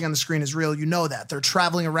you're watching on the screen is real. You know that. They're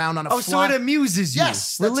traveling around on a Oh, so it amuses you.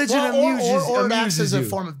 Yes. Religion amuses or it acts as a you.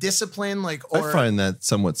 form of discipline. I find that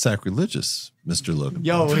somewhat sacrilegious, Mr. Logan.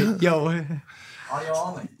 Yo.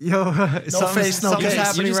 No face, no case.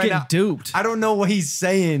 happening You just right get now. duped. I don't know what he's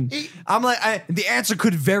saying. I'm like, the answer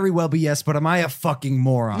could very well be yes, but am I a fucking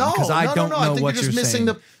moron? No, Because I don't know I think what you're just missing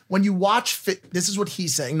saying. when you watch this is what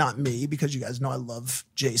he's saying, not me, because you guys know I love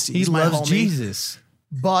JC. He He's my loves homie. Jesus.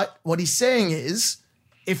 But what he's saying is,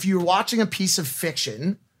 if you're watching a piece of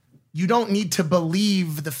fiction, you don't need to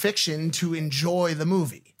believe the fiction to enjoy the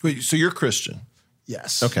movie. Wait, so you're Christian?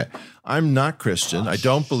 Yes. Okay. I'm not Christian. I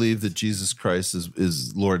don't believe that Jesus Christ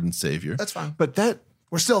is Lord and Savior. That's fine. But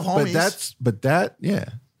We're still homies. But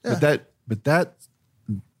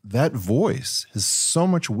that voice has so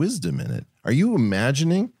much wisdom in it. Are you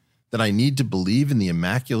imagining that I need to believe in the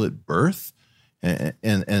immaculate birth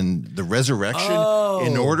and the resurrection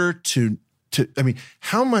in order to I mean,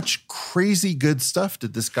 how much crazy good stuff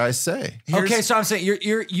did this guy say? Okay, so I'm saying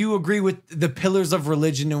you agree with the pillars of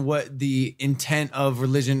religion and what the intent of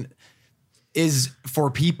religion is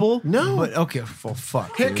for people? No. But okay, well,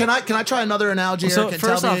 fuck. Here, can I try another analogy? So Eric, and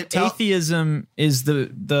first tell off, me, atheism is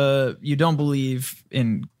the you don't believe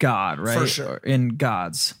in God, right? For sure. Or in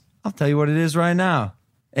gods. I'll tell you what it is right now.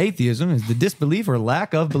 Atheism is the disbelief or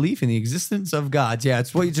lack of belief in the existence of gods. Yeah,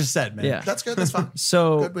 it's what you just said, man. Yeah. That's good. That's fine.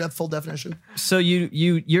 So Good. We got full definition. So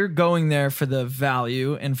you're going there for the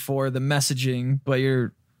value and for the messaging, but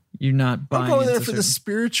you're not buying. I'm going there into for the certain-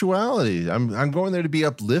 spirituality. I'm going there to be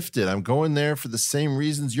uplifted. I'm going there for the same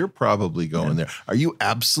reasons you're probably going there. Are you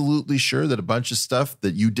absolutely sure that a bunch of stuff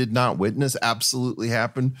that you did not witness absolutely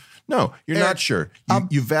happened? No, you're Eric, not sure.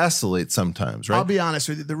 You vacillate sometimes, right? I'll be honest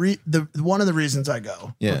with you. The one of the reasons I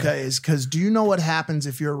go, Yeah. okay, is because do you know what happens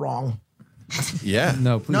if you're wrong? Yeah.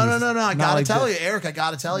 No, please. No. I gotta like tell this. you, Eric. I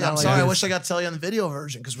gotta tell you. Not I'm like sorry. I this. wish I got to tell you on the video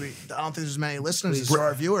version because I don't think there's as many listeners as there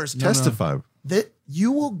are viewers. Testify. That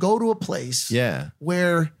you will go to a place, Yeah.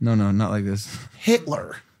 where No, not like this.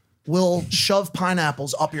 Hitler will shove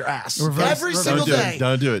pineapples up your ass every single Don't do it. day.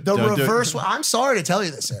 Don't do it. The Don't do it. reverse. I'm sorry to tell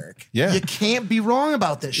you this, Eric. Yeah. You can't be wrong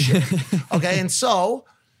about this shit. Okay, and so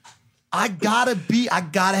I gotta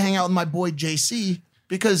hang out with my boy JC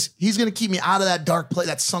because he's gonna keep me out of that dark place,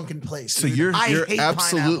 that sunken place. So dude. you're I hate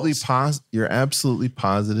absolutely pineapples. you're absolutely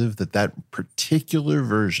positive that particular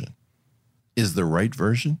version is the right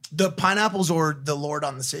version? The pineapples or the Lord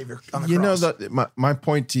on the Savior on the You know, cross. my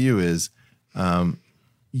point to you is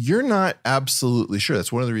you're not absolutely sure.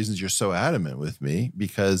 That's one of the reasons you're so adamant with me,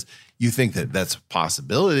 because you think that that's a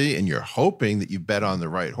possibility and you're hoping that you bet on the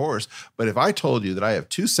right horse. But if I told you that I have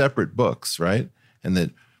two separate books, right? And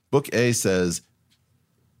that book A says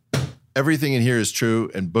everything in here is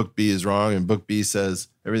true and book B is wrong, and book B says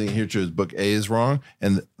everything in here is true is book A is wrong,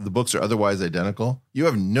 and the books are otherwise identical, you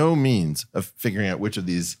have no means of figuring out which of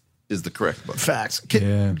these is the correct book. Facts.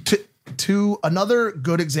 Yeah. To another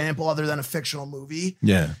good example, other than a fictional movie,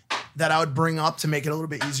 Yeah. that I would bring up to make it a little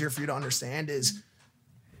bit easier for you to understand is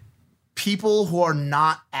people who are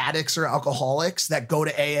not addicts or alcoholics that go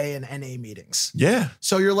to AA and NA meetings. Yeah.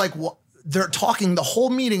 So you're like, what? They're talking the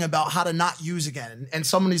whole meeting about how to not use again. And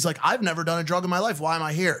somebody's like, I've never done a drug in my life. Why am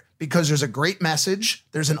I here? Because there's a great message.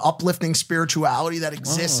 There's an uplifting spirituality that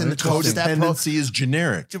exists in the co-step. Codependency is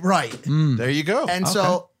generic. Right. There you go. And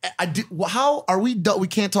so I do, how are we done? We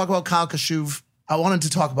can't talk about Kyle Kashuv. I wanted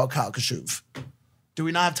to talk about Kyle Kashuv. Do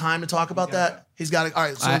we not have time to talk about that? He's got to. All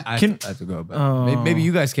right. So I have to go, but maybe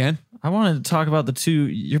you guys can. I wanted to talk about the two.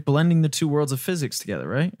 You're blending the two worlds of physics together,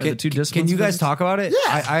 right? Or the two disciplines. Can you of guys physics? talk about it?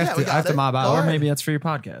 Yeah, I have we to. I have got to mob it. out. Go Or ahead. maybe that's for your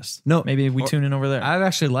podcast. No, maybe we tune in over there. I'd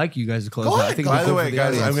actually like you guys to close Go out. ahead, I think go it'd By be the cool way, for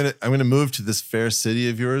guys, audience. I'm gonna move to this fair city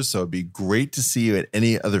of yours, so it'd be great to see you at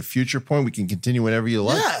any other future point. We can continue whenever you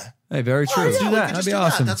like. Yeah. Hey, very true. Oh, yeah, do we that. could That'd just be do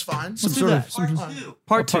awesome. That's fine. Some Let's sort do of that.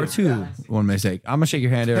 part two. One mistake. I'm gonna shake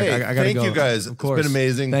your hand, Eric. Hey, I gotta thank go. you guys. Of It's course. been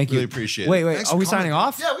amazing. Thank you. Really appreciate it. Wait. Thanks Are for we coming. signing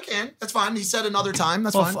off? Yeah, we can. That's fine. He said another time.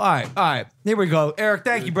 That's Well, fine. all right. Here we go. Eric,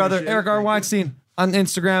 thank you, brother. Eric R. Weinstein on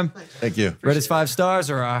Instagram. Thank you. Rate us 5 stars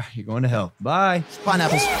or you're going to hell. Bye.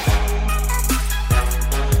 Pineapples.